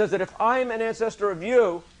that says that if I'm an ancestor of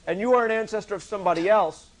you and you are an ancestor of somebody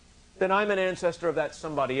else, then I'm an ancestor of that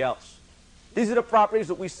somebody else. These are the properties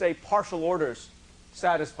that we say partial orders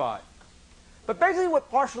satisfy. But basically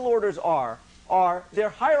what partial orders are they're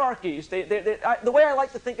hierarchies. The way I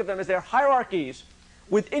like to think of them is they're hierarchies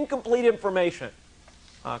with incomplete information.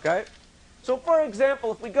 Okay? So for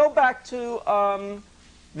example, if we go back to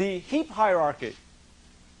the heap hierarchy,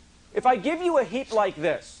 if I give you a heap like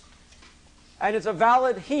this, and it's a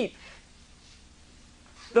valid heap,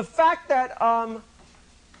 the fact that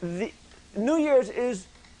the New Year's is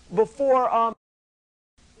before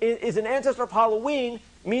is an ancestor of Halloween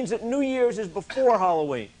means that New Year's is before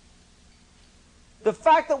Halloween. The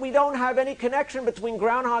fact that we don't have any connection between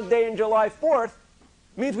Groundhog Day and July 4th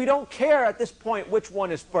means we don't care at this point which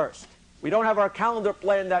one is first. We don't have our calendar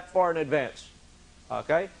planned that far in advance.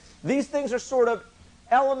 Okay? These things are sort of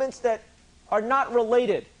elements that are not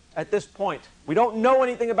related at this point. We don't know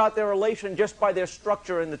anything about their relation just by their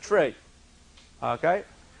structure in the tree. Okay?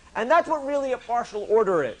 And that's what really a partial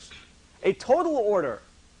order is. A total order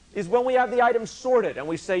is when we have the items sorted and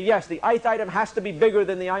we say, yes, the ith item has to be bigger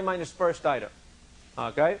than the I minus first item.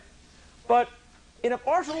 Okay? But in a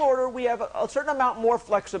partial order, we have a certain amount more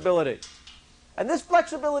flexibility. And this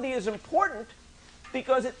flexibility is important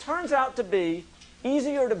because it turns out to be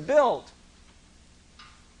easier to build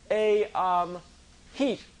a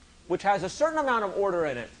heap which has a certain amount of order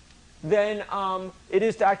in it than it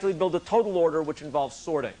is to actually build a total order which involves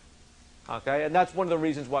sorting. Okay? And that's one of the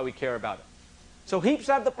reasons why we care about it. So heaps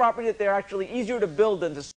have the property that they're actually easier to build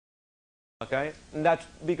than to sort. Okay? And that's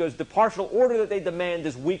because the partial order that they demand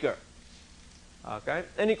is weaker. Okay?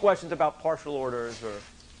 Any questions about partial orders or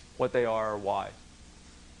what they are or why?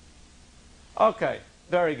 Okay,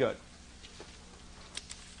 very good.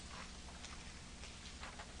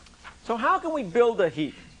 So how can we build a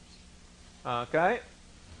heap? Okay?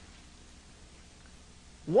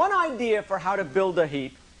 One idea for how to build a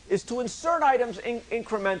heap is to insert items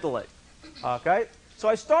incrementally. Okay? So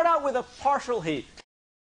I start out with a partial heap.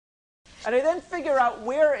 And I then figure out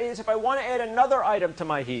where is, if I want to add another item to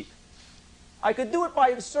my heap, I could do it by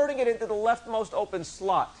inserting it into the leftmost open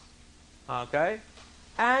slot. Okay?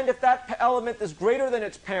 And if that element is greater than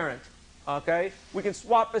its parent, okay, we can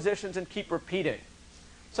swap positions and keep repeating.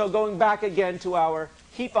 So going back again to our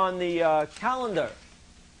heap on the calendar.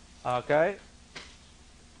 Okay?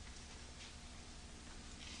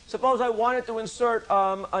 Suppose I wanted to insert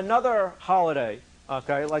another holiday,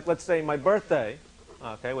 okay, like let's say my birthday,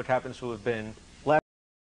 okay, which happens to have been last,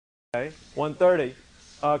 okay, 1:30,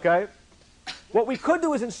 okay. What we could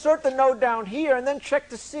do is insert the node down here and then check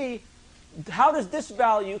to see how does this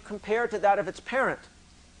value compare to that of its parent,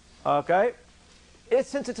 okay.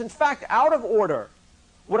 Since it's in fact out of order,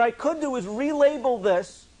 what I could do is relabel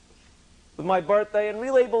this with my birthday and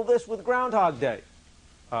relabel this with Groundhog Day,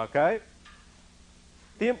 okay.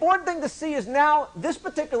 The important thing to see is now this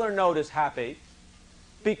particular node is happy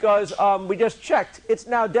because we just checked. It's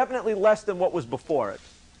now definitely less than what was before it.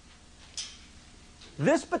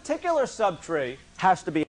 This particular subtree has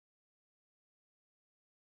to be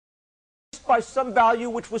by some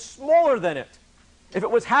value which was smaller than it. If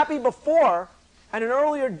it was happy before and an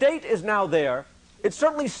earlier date is now there, it's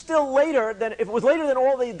certainly still later than if it was later than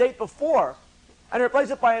all the date before and replace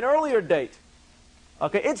it by an earlier date.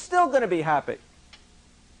 Okay, it's still going to be happy.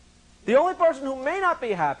 The only person who may not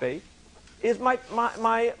be happy is my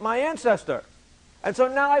ancestor. And so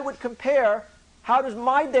now I would compare, how does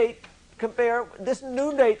my date compare, this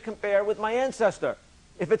new date compare with my ancestor?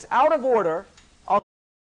 If it's out of order, I'll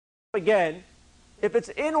again. If it's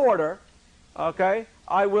in order, okay,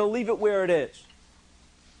 I will leave it where it is.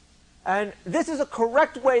 And this is a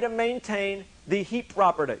correct way to maintain the heap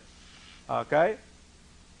property. Okay?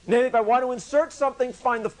 Namely, if I want to insert something,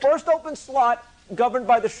 find the first open slot governed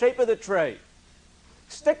by the shape of the tray.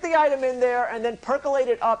 Stick the item in there and then percolate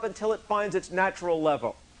it up until it finds its natural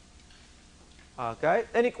level. Okay?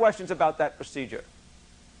 Any questions about that procedure?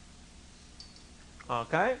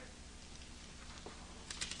 Okay?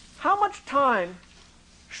 How much time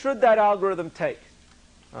should that algorithm take?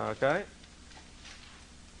 Okay?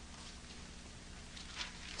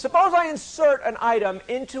 Suppose I insert an item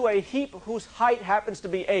into a heap whose height happens to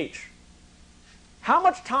be h. How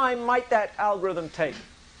much time might that algorithm take?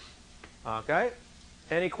 Okay?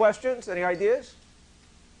 Any questions? Any ideas?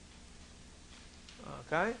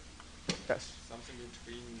 Okay? Yes? Something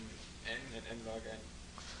between n and n log n.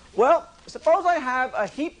 Well, suppose I have a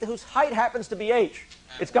heap whose height happens to be h.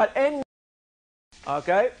 It's got n.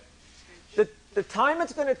 Okay? The time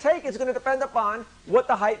it's going to take is going to depend upon what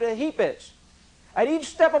the height of the heap is. At each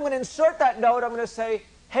step I'm going to insert that node, I'm going to say,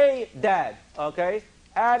 hey, Dad, okay?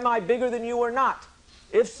 Am I bigger than you or not?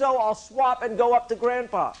 If so, I'll swap and go up to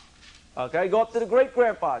Grandpa. Okay, go up to the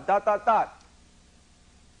great-grandpa, dot, dot, dot.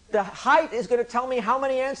 The height is going to tell me how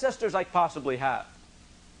many ancestors I possibly have.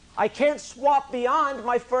 I can't swap beyond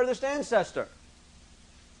my furthest ancestor.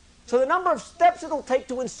 So the number of steps it'll take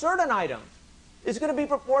to insert an item is going to be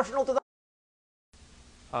proportional to the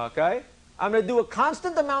okay? I'm going to do a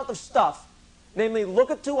constant amount of stuff, namely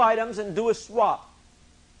look at two items and do a swap,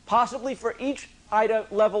 possibly for each item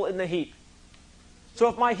level in the heap. So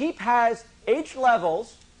if my heap has h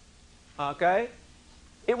levels, okay,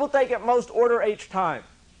 it will take at most order h time.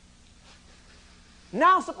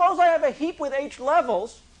 Now suppose I have a heap with h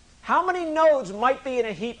levels. How many nodes might be in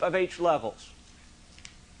a heap of h levels?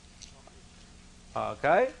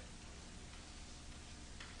 Okay.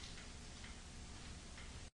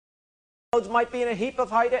 Nodes might be in a heap of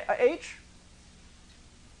height h?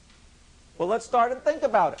 Well, let's start and think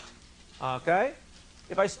about it. Okay?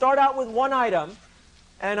 If I start out with one item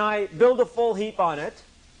and I build a full heap on it,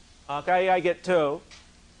 okay, I get 2.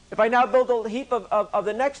 If I now build a heap of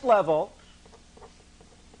the next level,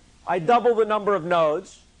 I double the number of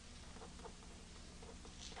nodes.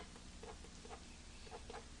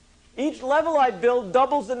 Each level I build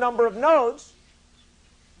doubles the number of nodes.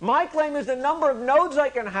 My claim is the number of nodes I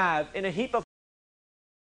can have in a heap of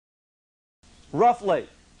roughly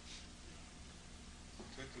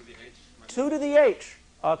 2 to the h. 2 to the h.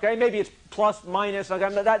 Okay, maybe it's plus, minus.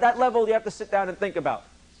 Okay, that level you have to sit down and think about.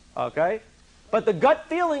 Okay? But the gut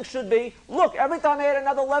feeling should be, look, every time I add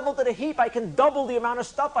another level to the heap, I can double the amount of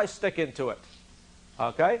stuff I stick into it.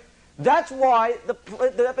 Okay? That's why the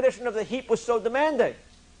definition of the heap was so demanding.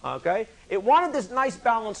 Okay? It wanted this nice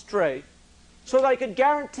balanced tray so that I could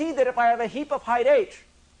guarantee that if I have a heap of height h,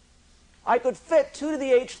 I could fit 2 to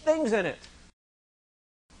the h things in it.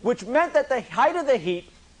 Which meant that the height of the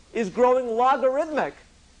heap is growing logarithmic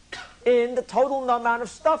in the total amount of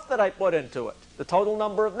stuff that I put into it, the total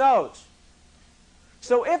number of nodes.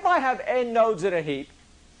 So if I have n nodes in a heap,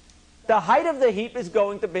 the height of the heap is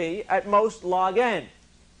going to be at most log n.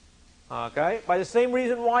 Okay? By the same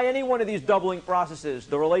reason why any one of these doubling processes,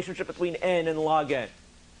 the relationship between n and log n.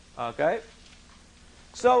 Okay?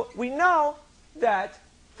 So we know that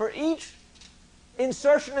for each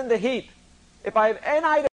insertion in the heap, if I have n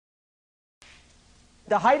items,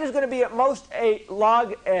 the height is going to be at most a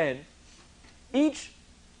log n. Each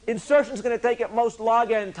insertion is going to take at most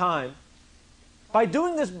log n time. By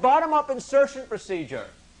doing this bottom-up insertion procedure,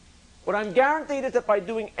 what I'm guaranteed is that by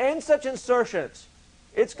doing n such insertions,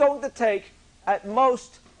 it's going to take at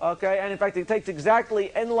most, okay, and in fact it takes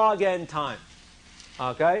exactly n log n time,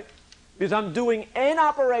 okay, because I'm doing n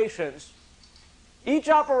operations, each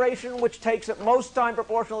operation which takes at most time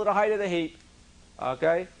proportional to the height of the heap,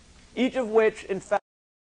 okay, each of which in fact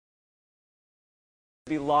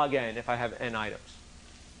be log n if I have n items.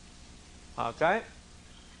 Okay?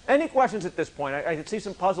 Any questions at this point? I can see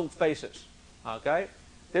some puzzled faces. Okay?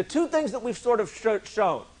 There are two things that we've sort of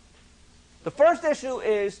shown. The first issue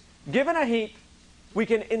is, given a heap, we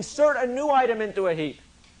can insert a new item into a heap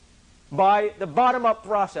by the bottom-up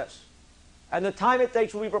process. And the time it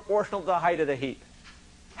takes will be proportional to the height of the heap.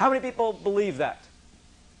 How many people believe that?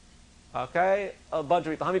 Okay, a bunch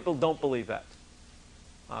of people. How many people don't believe that?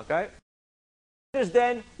 Okay.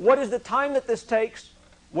 Then, what is the time that this takes?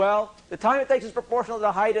 Well, the time it takes is proportional to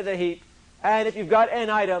the height of the heap. And if you've got n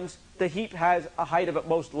items, the heap has a height of at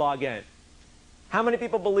most log n. How many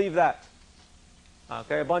people believe that?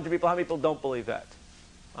 Okay, a bunch of people. How many people don't believe that?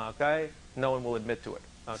 Okay, no one will admit to it.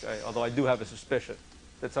 Okay, although I do have a suspicion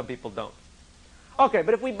that some people don't. Okay,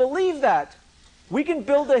 but if we believe that, we can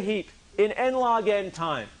build a heap in n log n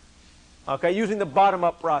time. Okay, using the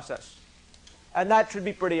bottom-up process. And that should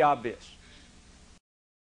be pretty obvious.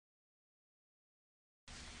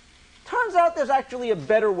 Turns out there's actually a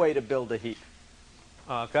better way to build a heap.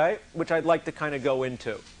 Okay, which I'd like to kind of go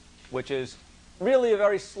into, which is really a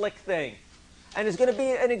very slick thing. And it's going to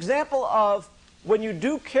be an example of when you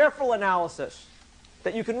do careful analysis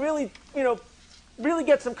that you can really, really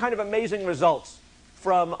get some kind of amazing results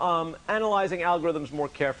from analyzing algorithms more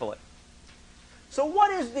carefully. So what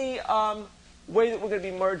is the way that we're going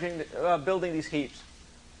to be building these heaps?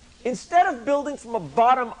 Instead of building from a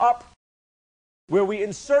bottom up, where we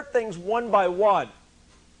insert things one by one,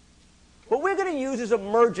 what we're going to use is a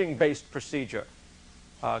merging-based procedure.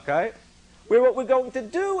 Okay? Where what we're going to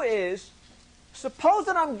do is, suppose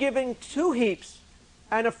that I'm giving two heaps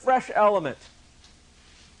and a fresh element.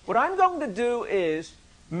 What I'm going to do is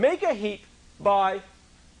make a heap by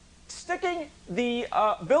sticking the,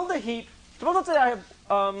 build a heap. Suppose let's say I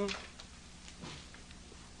have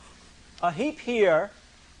a heap here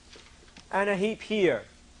and a heap here.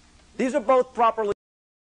 These are both properly.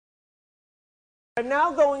 I'm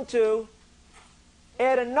now going to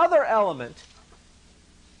add another element,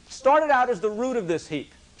 started out as the root of this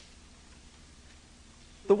heap.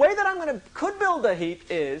 The way that could build a heap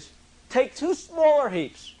is take two smaller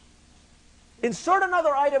heaps, insert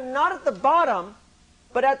another item not at the bottom,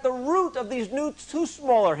 but at the root of these new two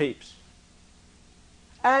smaller heaps.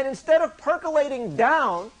 And instead of percolating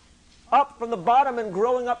down, up from the bottom and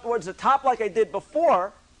growing up towards the top like I did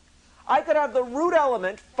before, I could have the root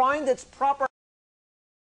element find its proper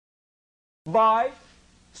by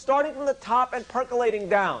starting from the top and percolating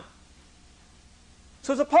down.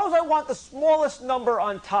 So suppose I want the smallest number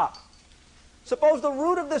on top. Suppose the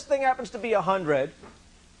root of this thing happens to be 100.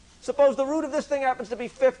 Suppose the root of this thing happens to be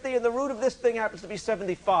 50, and the root of this thing happens to be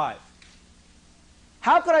 75.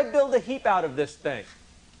 How could I build a heap out of this thing?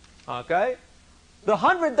 Okay? The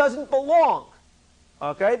 100 doesn't belong.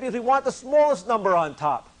 Okay? Because we want the smallest number on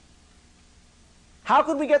top. How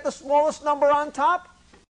could we get the smallest number on top?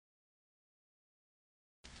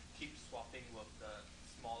 Keep swapping with the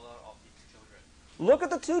smaller of each children. Look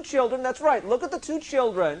at the two children. That's right. Look at the two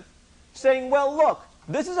children saying, well, look,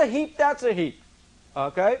 this is a heap, that's a heap.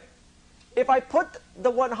 Okay? If I put the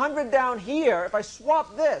 100 down here, if I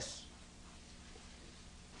swap this,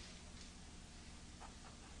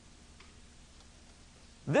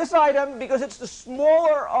 this item, because it's the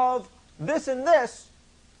smaller of this and this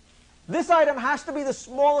item has to be the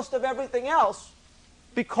smallest of everything else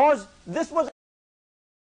because this was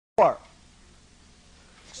 4.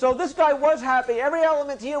 So this guy was happy. Every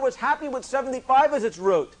element here was happy with 75 as its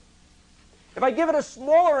root. If I give it a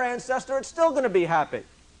smaller ancestor, it's still going to be happy.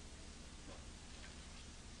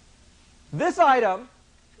 This item,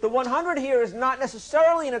 the 100 here, is not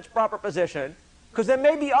necessarily in its proper position because there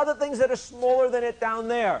may be other things that are smaller than it down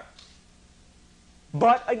there.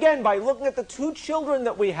 But again, by looking at the two children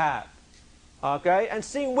that we have, okay, and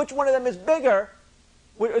seeing which one of them is bigger,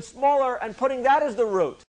 it's smaller, and putting that as the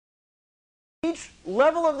root. Each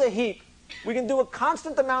level of the heap, we can do a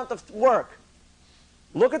constant amount of work.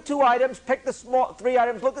 Look at two items, pick the three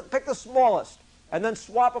items, pick the smallest, and then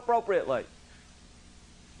swap appropriately.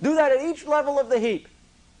 Do that at each level of the heap.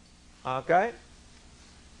 Okay?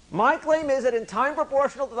 My claim is that in time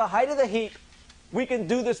proportional to the height of the heap, we can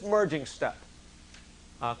do this merging step.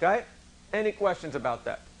 Okay? Any questions about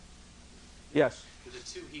that? Yes? Do the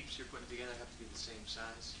two heaps you're putting together have to be the same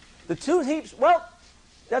size? The two heaps, well,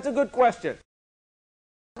 that's a good question.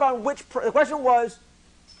 The question was,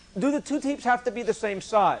 do the two heaps have to be the same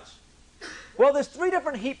size? Well, there's three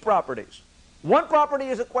different heap properties. One property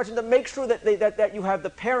is a question to make sure that you have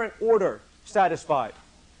the parent order satisfied,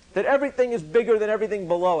 that everything is bigger than everything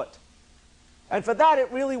below it. And for that,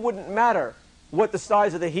 it really wouldn't matter what the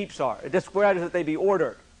size of the heaps are. It just matters that they be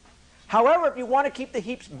ordered. However, if you want to keep the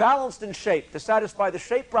heaps balanced in shape to satisfy the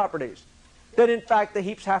shape properties, then in fact the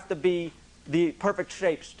heaps have to be the perfect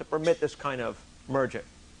shapes to permit this kind of merging.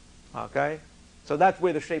 Okay? So that's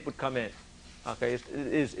where the shape would come in. Okay?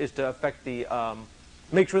 Is to affect the,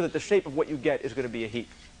 make sure that the shape of what you get is going to be a heap.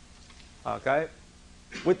 Okay?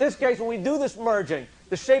 With this case, when we do this merging,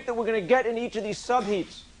 the shape that we're going to get in each of these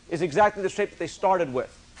subheaps is exactly the shape that they started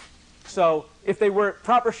with. So if they were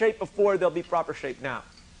proper shape before, they'll be proper shape now.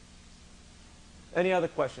 Any other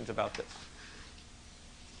questions about this?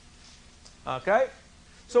 Okay.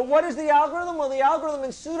 So what is the algorithm? Well, the algorithm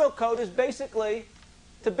in pseudocode is basically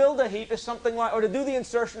to build a heap is something like, or to do the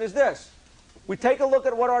insertion is this. We take a look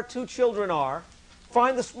at what our two children are,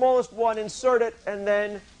 find the smallest one, insert it, and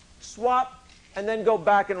then swap, and then go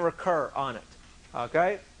back and recur on it.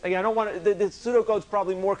 Okay? Again, I don't want to, the pseudocode's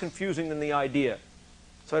probably more confusing than the idea,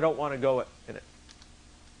 so I don't want to go in it.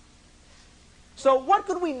 So what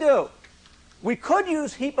could we do? We could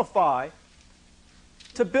use heapify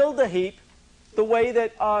to build a heap the way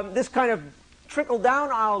that this kind of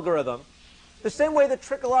trickle-down algorithm, the same way the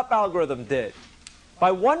trickle-up algorithm did,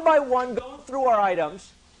 by one going through our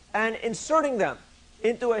items and inserting them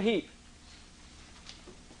into a heap.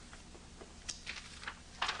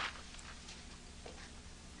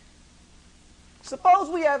 Suppose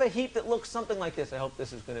we have a heap that looks something like this. I hope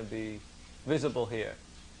this is going to be visible here.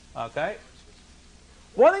 Okay?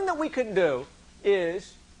 One thing that we can do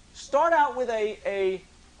is start out with a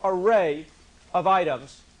array of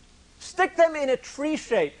items, stick them in a tree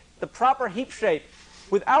shape, the proper heap shape,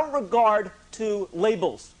 without regard to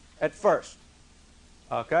labels at first.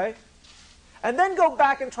 Okay? And then go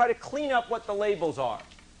back and try to clean up what the labels are.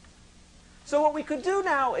 So what we could do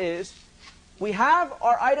now is we have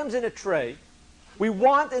our items in a tray. We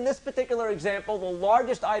want, in this particular example, the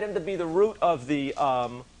largest item to be the root of the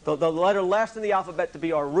letter last in the alphabet to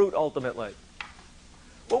be our root ultimately.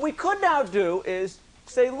 What we could now do is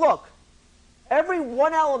say, look, every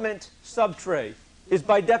one element subtree is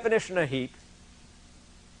by definition a heap.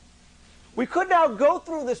 We could now go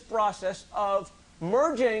through this process of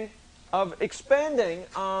merging, of expanding,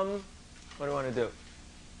 what do I want to do?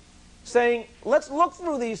 Saying, let's look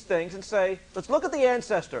through these things and say, let's look at the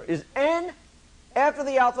ancestor. Is N after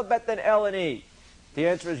the alphabet than L and E? The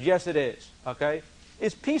answer is yes, it is. Okay?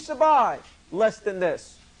 Is P sub I less than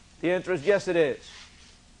this? The answer is yes, it is.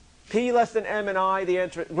 P less than M and I? The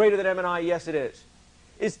answer greater than M and I? Yes, it is.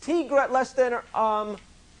 Is T less than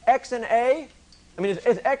X and A? I mean,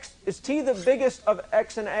 is T the biggest of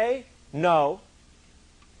X and A? No.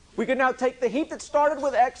 We can now take the heap that started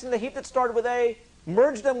with X and the heap that started with A,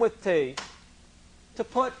 merge them with T to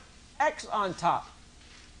put X on top.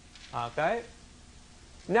 Okay?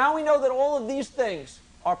 Now we know that all of these things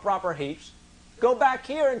are proper heaps. Go back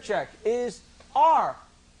here and check. Is R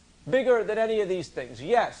bigger than any of these things?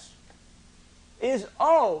 Yes. Is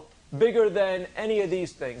O bigger than any of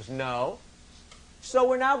these things? No. So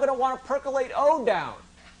we're now going to want to percolate O down.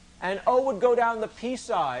 And O would go down the P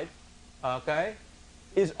side. Okay?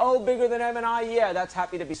 Is O bigger than M and I? Yeah, that's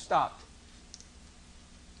happy to be stopped.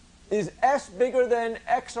 Is S bigger than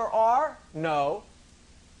X or R? No.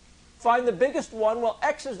 Find the biggest one. Well,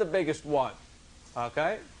 X is the biggest one.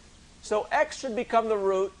 Okay? So X should become the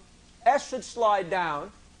root. S should slide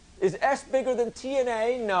down. Is S bigger than T and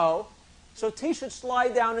A? No. So T should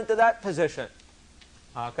slide down into that position.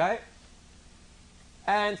 Okay?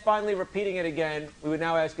 And finally, repeating it again, we would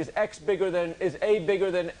now ask, is A bigger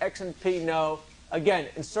than X and P? No. Again,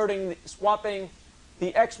 swapping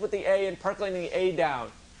the X with the A and percolating the A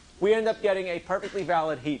down. We end up getting a perfectly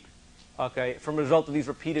valid heap, okay, from a result of these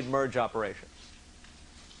repeated merge operations.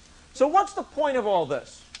 So what's the point of all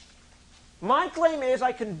this? My claim is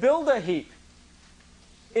I can build a heap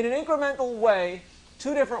in an incremental way,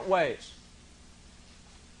 two different ways.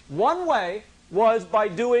 One way was by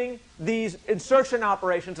doing these insertion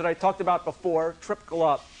operations that I talked about before, trickle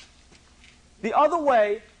up. The other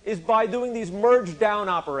way is by doing these merge down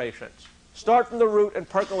operations. Start from the root and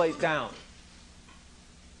percolate down.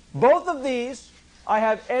 Both of these, I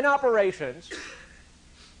have n operations.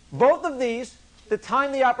 Both of these, the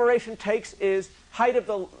time the operation takes is height of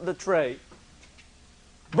the tray.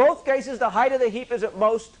 Both cases, the height of the heap is at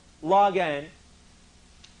most log n.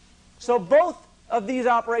 So both of these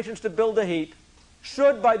operations to build a heap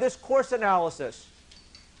should, by this coarse analysis,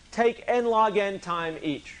 take n log n time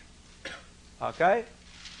each. Okay?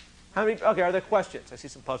 Okay, are there questions? I see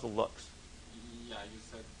some puzzled looks. Yeah, you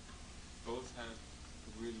said both have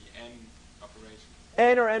really n operations.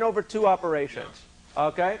 N or n over 2 operations. Yeah.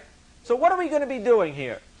 Okay? So what are we going to be doing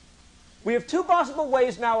here? We have two possible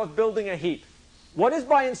ways now of building a heap. One is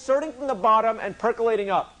by inserting from the bottom and percolating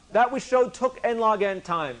up. That we showed took n log n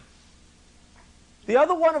time. The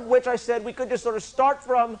other one of which I said we could just sort of start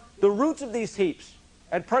from the roots of these heaps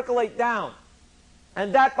and percolate down.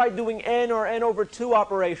 And that by doing n or n over 2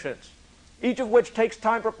 operations, each of which takes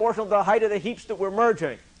time proportional to the height of the heaps that we're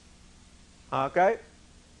merging. Okay?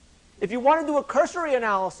 If you want to do a cursory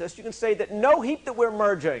analysis, you can say that no heap that we're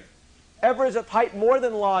merging ever is of height more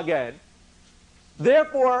than log n.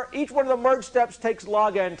 Therefore, each one of the merge steps takes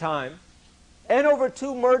log n time. N over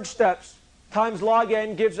 2 merge steps times log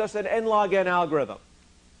n gives us an n log n algorithm.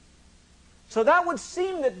 So that would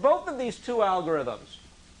seem that both of these two algorithms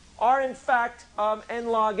are in fact n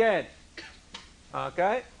log n.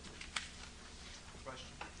 Okay? Question.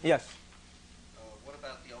 Yes? What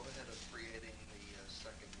about the overhead of creating the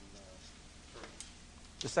second kernel?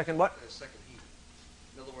 The second what? Second heap.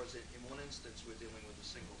 In other words, in one instance, we're dealing with a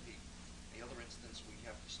single heap. In the other instance, we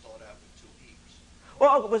have to start out with 2 heaps.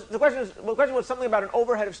 Well, the question was something about an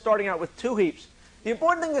overhead of starting out with 2 heaps. The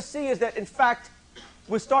important thing to see is that, in fact,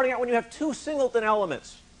 we're starting out when you have 2 singleton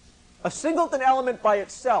elements. A singleton element by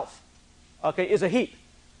itself, okay, is a heap.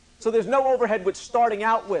 So there's no overhead with starting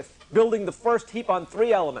out with building the first heap on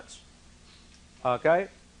 3 elements. Okay?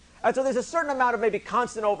 And so there's a certain amount of maybe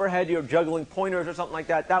constant overhead. You're juggling pointers or something like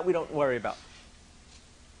that. That we don't worry about.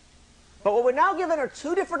 But what we're now given are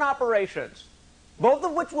 2 different operations, both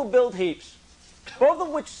of which will build heaps, both of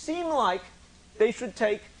which seem like they should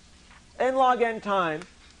take n log n time,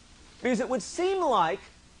 because it would seem like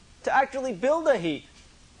to actually build a heap,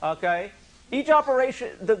 okay, each operation,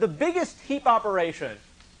 the biggest heap operation,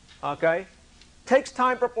 okay, takes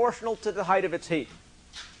time proportional to the height of its heap.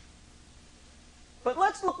 But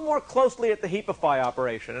let's look more closely at the heapify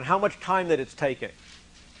operation and how much time that it's taking.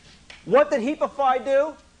 What did heapify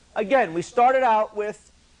do? Again, we started out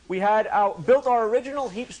with, built our original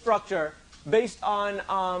heap structure based on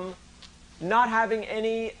not having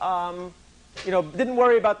any, didn't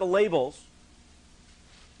worry about the labels.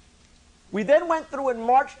 We then went through and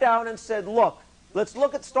marched down and said, look, let's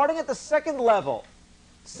look at, starting at the second level,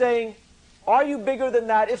 saying, are you bigger than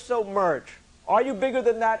that? If so, merge. Are you bigger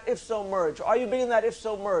than that? If so, merge. Are you bigger than that? If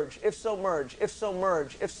so, merge. If so, merge. If so,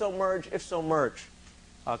 merge. If so, merge. If so, merge.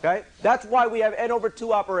 Okay? That's why we have n over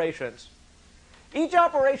 2 operations. Each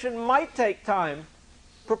operation might take time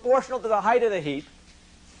proportional to the height of the heap.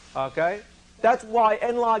 Okay? That's why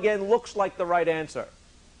n log n looks like the right answer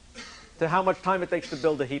to how much time it takes to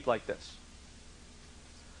build a heap like this.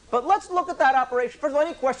 But let's look at that operation. First of all,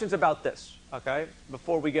 any questions about this? Okay?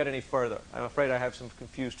 Before we get any further. I'm afraid I have some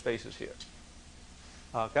confused faces here.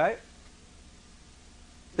 Okay?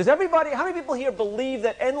 Does everybody, how many people here believe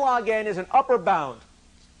that n log n is an upper bound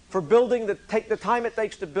for building the time it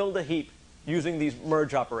takes to build a heap using these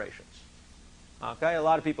merge operations? Okay? A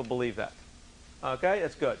lot of people believe that. Okay?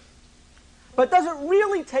 That's good. But does it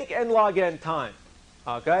really take n log n time?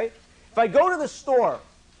 Okay? If I go to the store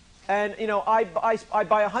and I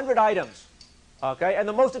buy 100 items, okay, and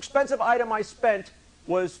the most expensive item I spent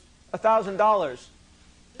was $1,000,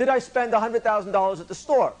 did I spend $100,000 at the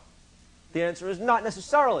store? The answer is not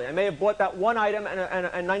necessarily. I may have bought that one item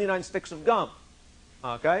and 99 sticks of gum.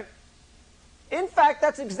 Okay? In fact,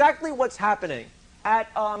 that's exactly what's happening at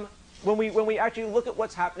when we actually look at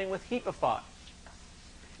what's happening with heapify.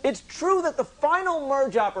 It's true that the final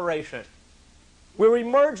merge operation, where we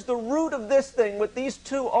merge the root of this thing with these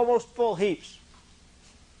 2 almost full heaps,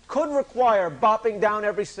 could require bopping down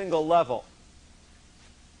every single level.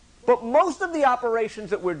 But most of the operations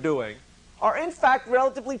that we're doing are in fact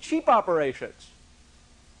relatively cheap operations.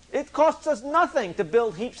 It costs us nothing to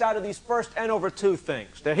build heaps out of these first n over 2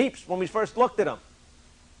 things. They're heaps when we first looked at them.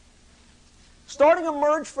 Starting a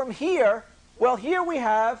merge from here, well, here we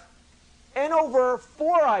have n over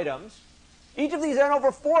 4 items. Each of these n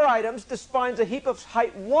over 4 items defines a heap of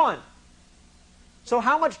height 1. So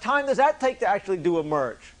how much time does that take to actually do a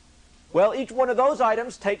merge? Well, each one of those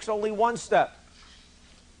items takes only 1 step.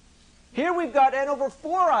 Here we've got n over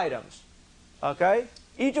 4 items, okay,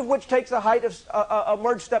 each of which takes a height of a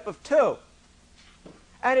merge step of 2.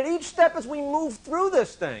 And at each step as we move through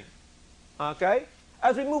this thing, okay,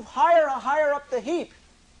 as we move higher and higher up the heap,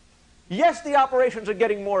 yes, the operations are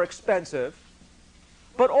getting more expensive,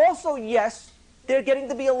 but also, yes, they're getting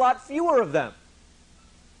to be a lot fewer of them.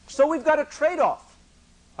 So we've got a trade-off,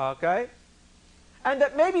 okay? And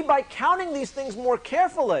that maybe by counting these things more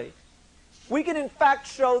carefully, we can in fact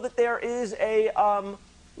show that there is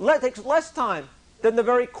takes less time than the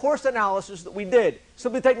very coarse analysis that we did,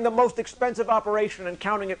 simply taking the most expensive operation and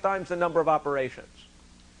counting it times the number of operations.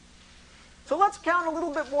 So let's count a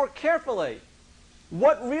little bit more carefully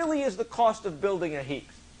what really is the cost of building a heap.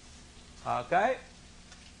 Okay?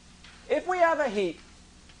 If we have a heap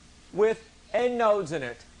with n nodes in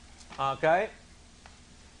it, okay,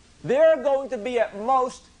 there are going to be at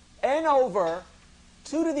most n over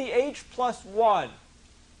 2 to the h plus 1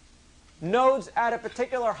 nodes at a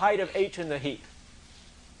particular height of h in the heap.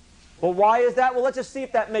 Well, why is that? Well, let's just see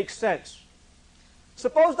if that makes sense.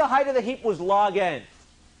 Suppose the height of the heap was log n.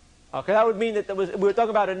 Okay, that would mean that we were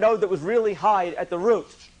talking about a node that was really high at the root.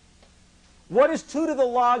 What is 2 to the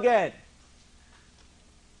log n?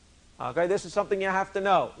 Okay, this is something you have to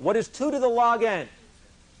know. What is 2 to the log n?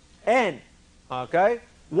 N. Okay?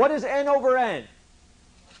 What is n over n?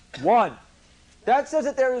 1. That says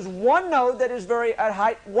that there is one node that is at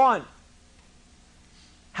height 1.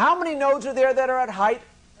 How many nodes are there that are at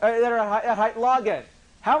height log n?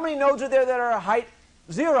 How many nodes are there that are at height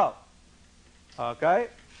 0? Okay?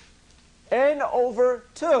 N over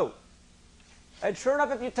 2. And sure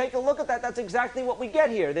enough, if you take a look at that, that's exactly what we get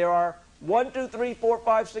here. There are 1, 2, 3, 4,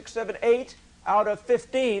 5, 6, 7, 8 out of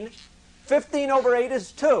 15. 15 over 8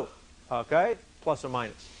 is 2. Okay? Plus or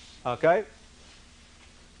minus. Okay?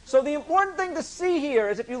 So the important thing to see here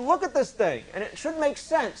is if you look at this thing, and it should make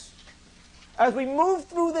sense, as we move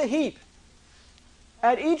through the heap,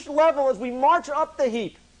 at each level, as we march up the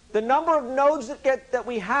heap, the number of nodes that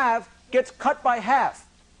we have gets cut by half.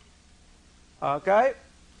 Okay?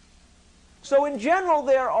 So in general,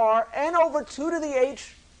 there are n over 2 to the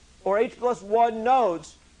h, or h plus 1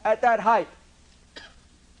 nodes at that height.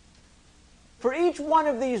 For each one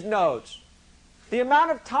of these nodes, the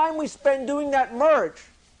amount of time we spend doing that merge,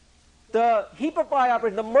 the heapify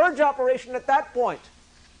operation, the merge operation at that point,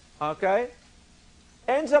 okay,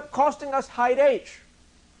 ends up costing us height h.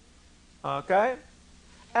 Okay?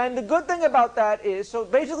 And the good thing about that is, so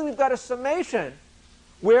basically we've got a summation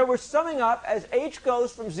where we're summing up as h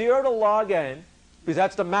goes from 0 to log n, because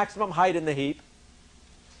that's the maximum height in the heap.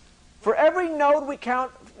 For every node we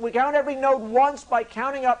count every node once by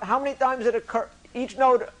counting up how many times it occurs, each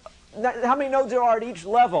node, how many nodes there are at each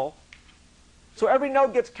level. So every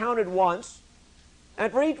node gets counted once.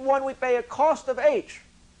 And for each one we pay a cost of h.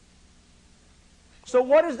 So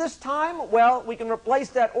what is this time? Well, we can replace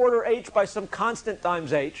that order h by some constant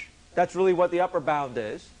times h. That's really what the upper bound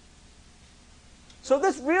is. So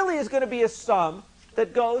this really is going to be a sum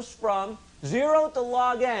that goes from 0 to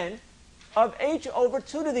log n of h over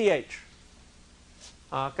 2 to the h.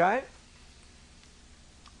 Okay?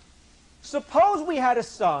 Suppose we had a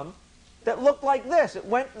sum that looked like this.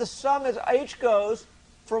 The sum as h goes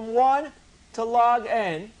from 1 to log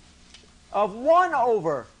n of 1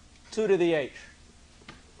 over 2 to the h.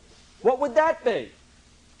 What would that be?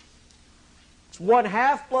 It's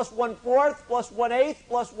 1/2 plus 1/4 plus 1/8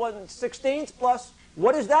 plus 1/16 plus,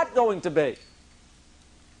 what is that going to be?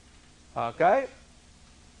 Okay?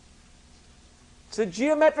 It's a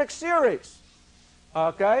geometric series.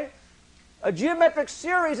 Okay? A geometric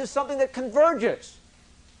series is something that converges.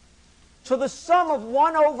 So the sum of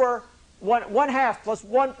 1 over 1/2 plus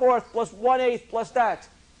 1/4 plus 1/8 plus that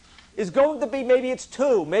is going to be, maybe it's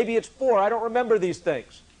 2, maybe it's 4. I don't remember these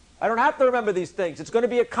things. I don't have to remember these things. It's going to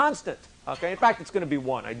be a constant. Okay? In fact, it's going to be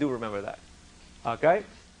 1. I do remember that. Okay?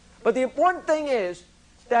 But the important thing is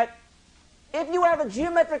that if you have a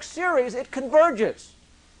geometric series, it converges.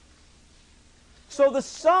 So the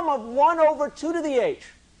sum of 1 over 2 to the h,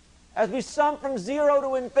 as we sum from 0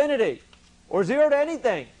 to infinity, or 0 to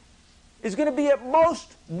anything, is going to be at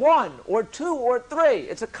most 1, or 2, or 3.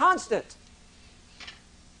 It's a constant.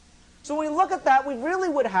 So when we look at that, we really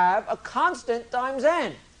would have a constant times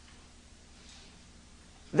n.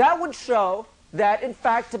 That would show that, in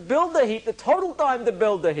fact, to build the heap, the total time to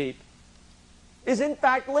build the heap is, in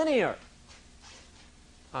fact, linear.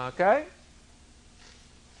 Okay?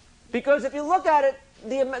 Because if you look at it,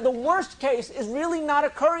 the worst case is really not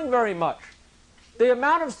occurring very much. The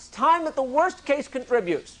amount of time that the worst case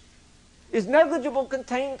contributes is negligible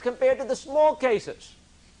compared to the small cases.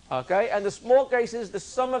 Okay? And the small cases, the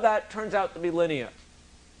sum of that turns out to be linear.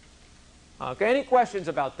 Okay? Any questions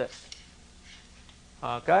about this?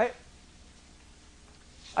 Okay?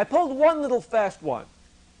 I pulled one little fast one.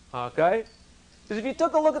 Okay? Because if you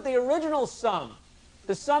took a look at the original sum,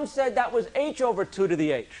 the sum said that was h over 2 to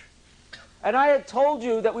the h. And I had told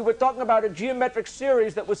you that we were talking about a geometric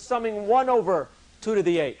series that was summing 1 over 2 to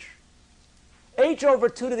the h. H over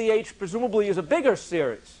 2 to the h presumably is a bigger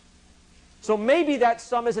series. So maybe that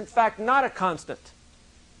sum is in fact not a constant.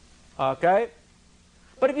 Okay?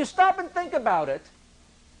 But if you stop and think about it,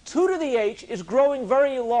 2 to the h is growing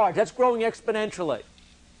very large. That's growing exponentially.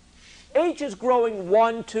 H is growing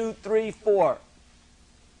 1, 2, 3, 4.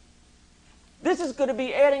 This is going to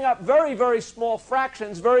be adding up very, very small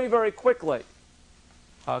fractions very, very quickly.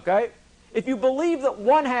 Okay? If you believe that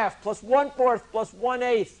 1/2 plus 1/4 plus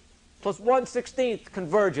 1/8 plus 1/16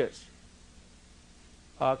 converges,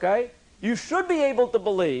 okay, you should be able to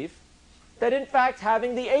believe that, in fact,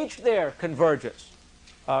 having the h there converges.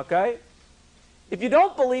 Okay? If you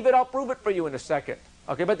don't believe it, I'll prove it for you in a second.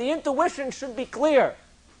 Okay? But the intuition should be clear.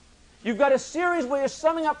 You've got a series where you're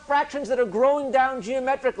summing up fractions that are growing down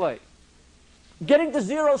geometrically, getting to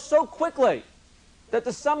 0 so quickly that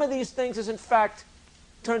the sum of these things is, in fact,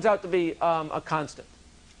 turns out to be a constant.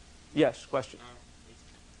 Yes, question?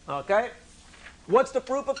 Okay. What's the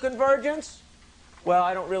proof of convergence? Well,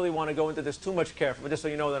 I don't really want to go into this too much carefully, but just so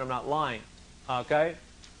you know that I'm not lying. Okay.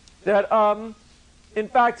 That, in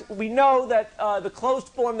fact, we know that the closed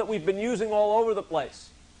form that we've been using all over the place,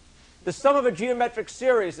 the sum of a geometric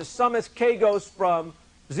series, the sum as k goes from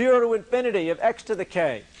 0 to infinity of x to the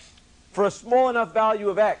k, for a small enough value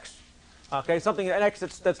of x, okay, something an x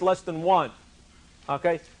that's less than 1,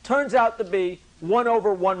 okay, turns out to be 1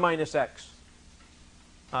 over 1 minus x.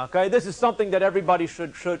 Okay, this is something that everybody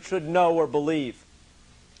should know or believe.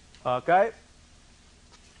 Okay?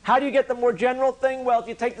 How do you get the more general thing? Well, if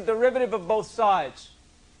you take the derivative of both sides,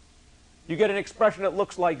 you get an expression that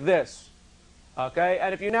looks like this. Okay?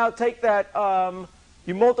 And if you now take that,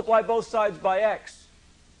 you multiply both sides by x,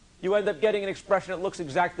 you end up getting an expression that looks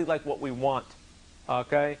exactly like what we want.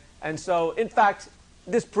 Okay? And so, in fact,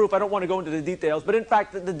 this proof, I don't want to go into the details, but in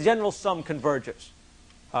fact, the general sum converges.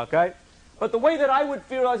 Okay? But the way that I would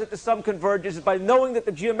realize that the sum converges is by knowing that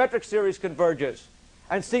the geometric series converges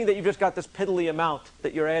and seeing that you've just got this piddly amount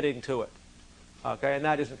that you're adding to it. Okay? And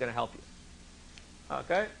that isn't going to help you.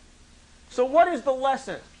 Okay? So what is the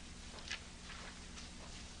lesson?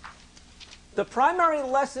 The primary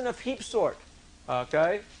lesson of heap sort,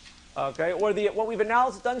 okay, or what we've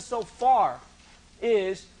done so far,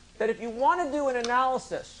 is that if you want to do an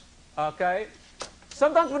analysis, okay,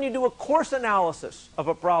 sometimes when you do a coarse analysis of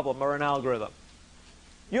a problem or an algorithm,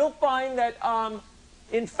 you'll find that,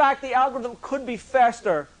 in fact, the algorithm could be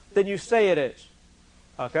faster than you say it is.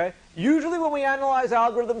 Okay? Usually when we analyze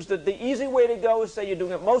algorithms, the easy way to go is say you're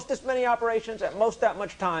doing at most this many operations, at most that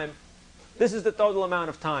much time. This is the total amount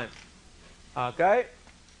of time. Okay?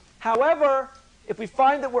 However, if we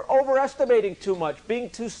find that we're overestimating too much, being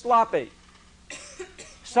too sloppy,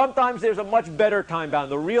 sometimes there's a much better time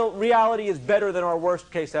bound. The reality is better than our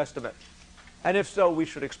worst case estimate. And if so, we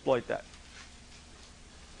should exploit that.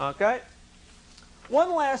 Okay?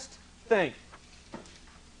 One last thing.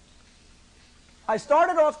 I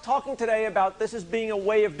started off talking today about this as being a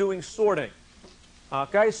way of doing sorting.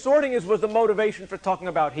 Okay? Sorting was the motivation for talking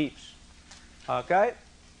about heaps. Okay?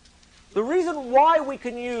 The reason why we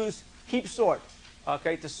can use heap sort,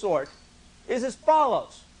 okay, to sort is as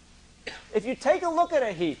follows. If you take a look at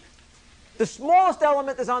a heap, the smallest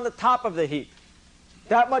element is on the top of the heap.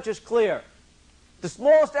 That much is clear. The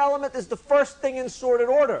smallest element is the first thing in sorted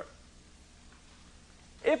order.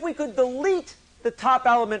 If we could delete the top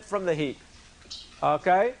element from the heap,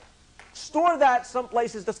 okay, store that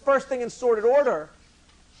someplace as the first thing in sorted order,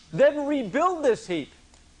 then rebuild this heap,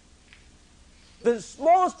 the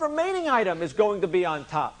smallest remaining item is going to be on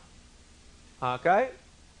top. Okay?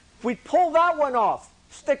 If we pull that one off,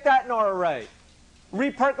 stick that in our array,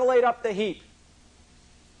 repercolate up the heap.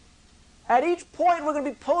 At each point, we're going to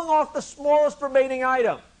be pulling off the smallest remaining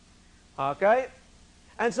item. Okay?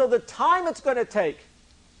 And so the time it's going to take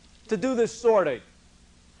to do this sorting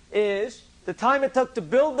is the time it took to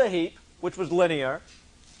build the heap, which was linear,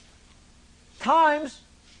 times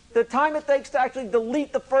the time it takes to actually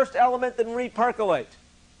delete the first element and repercolate.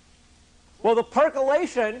 Well, the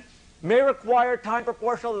percolation may require time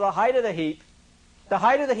proportional to the height of the heap. The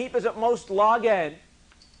height of the heap is at most log n.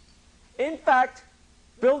 In fact,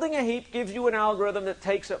 building a heap gives you an algorithm that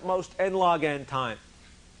takes at most n log n time.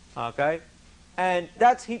 Okay? And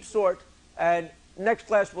that's heap sort. And next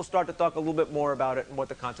class we'll start to talk a little bit more about it and what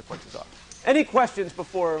the consequences are. Any questions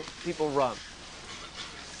before people run?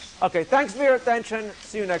 Okay, thanks for your attention.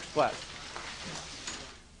 See you next class.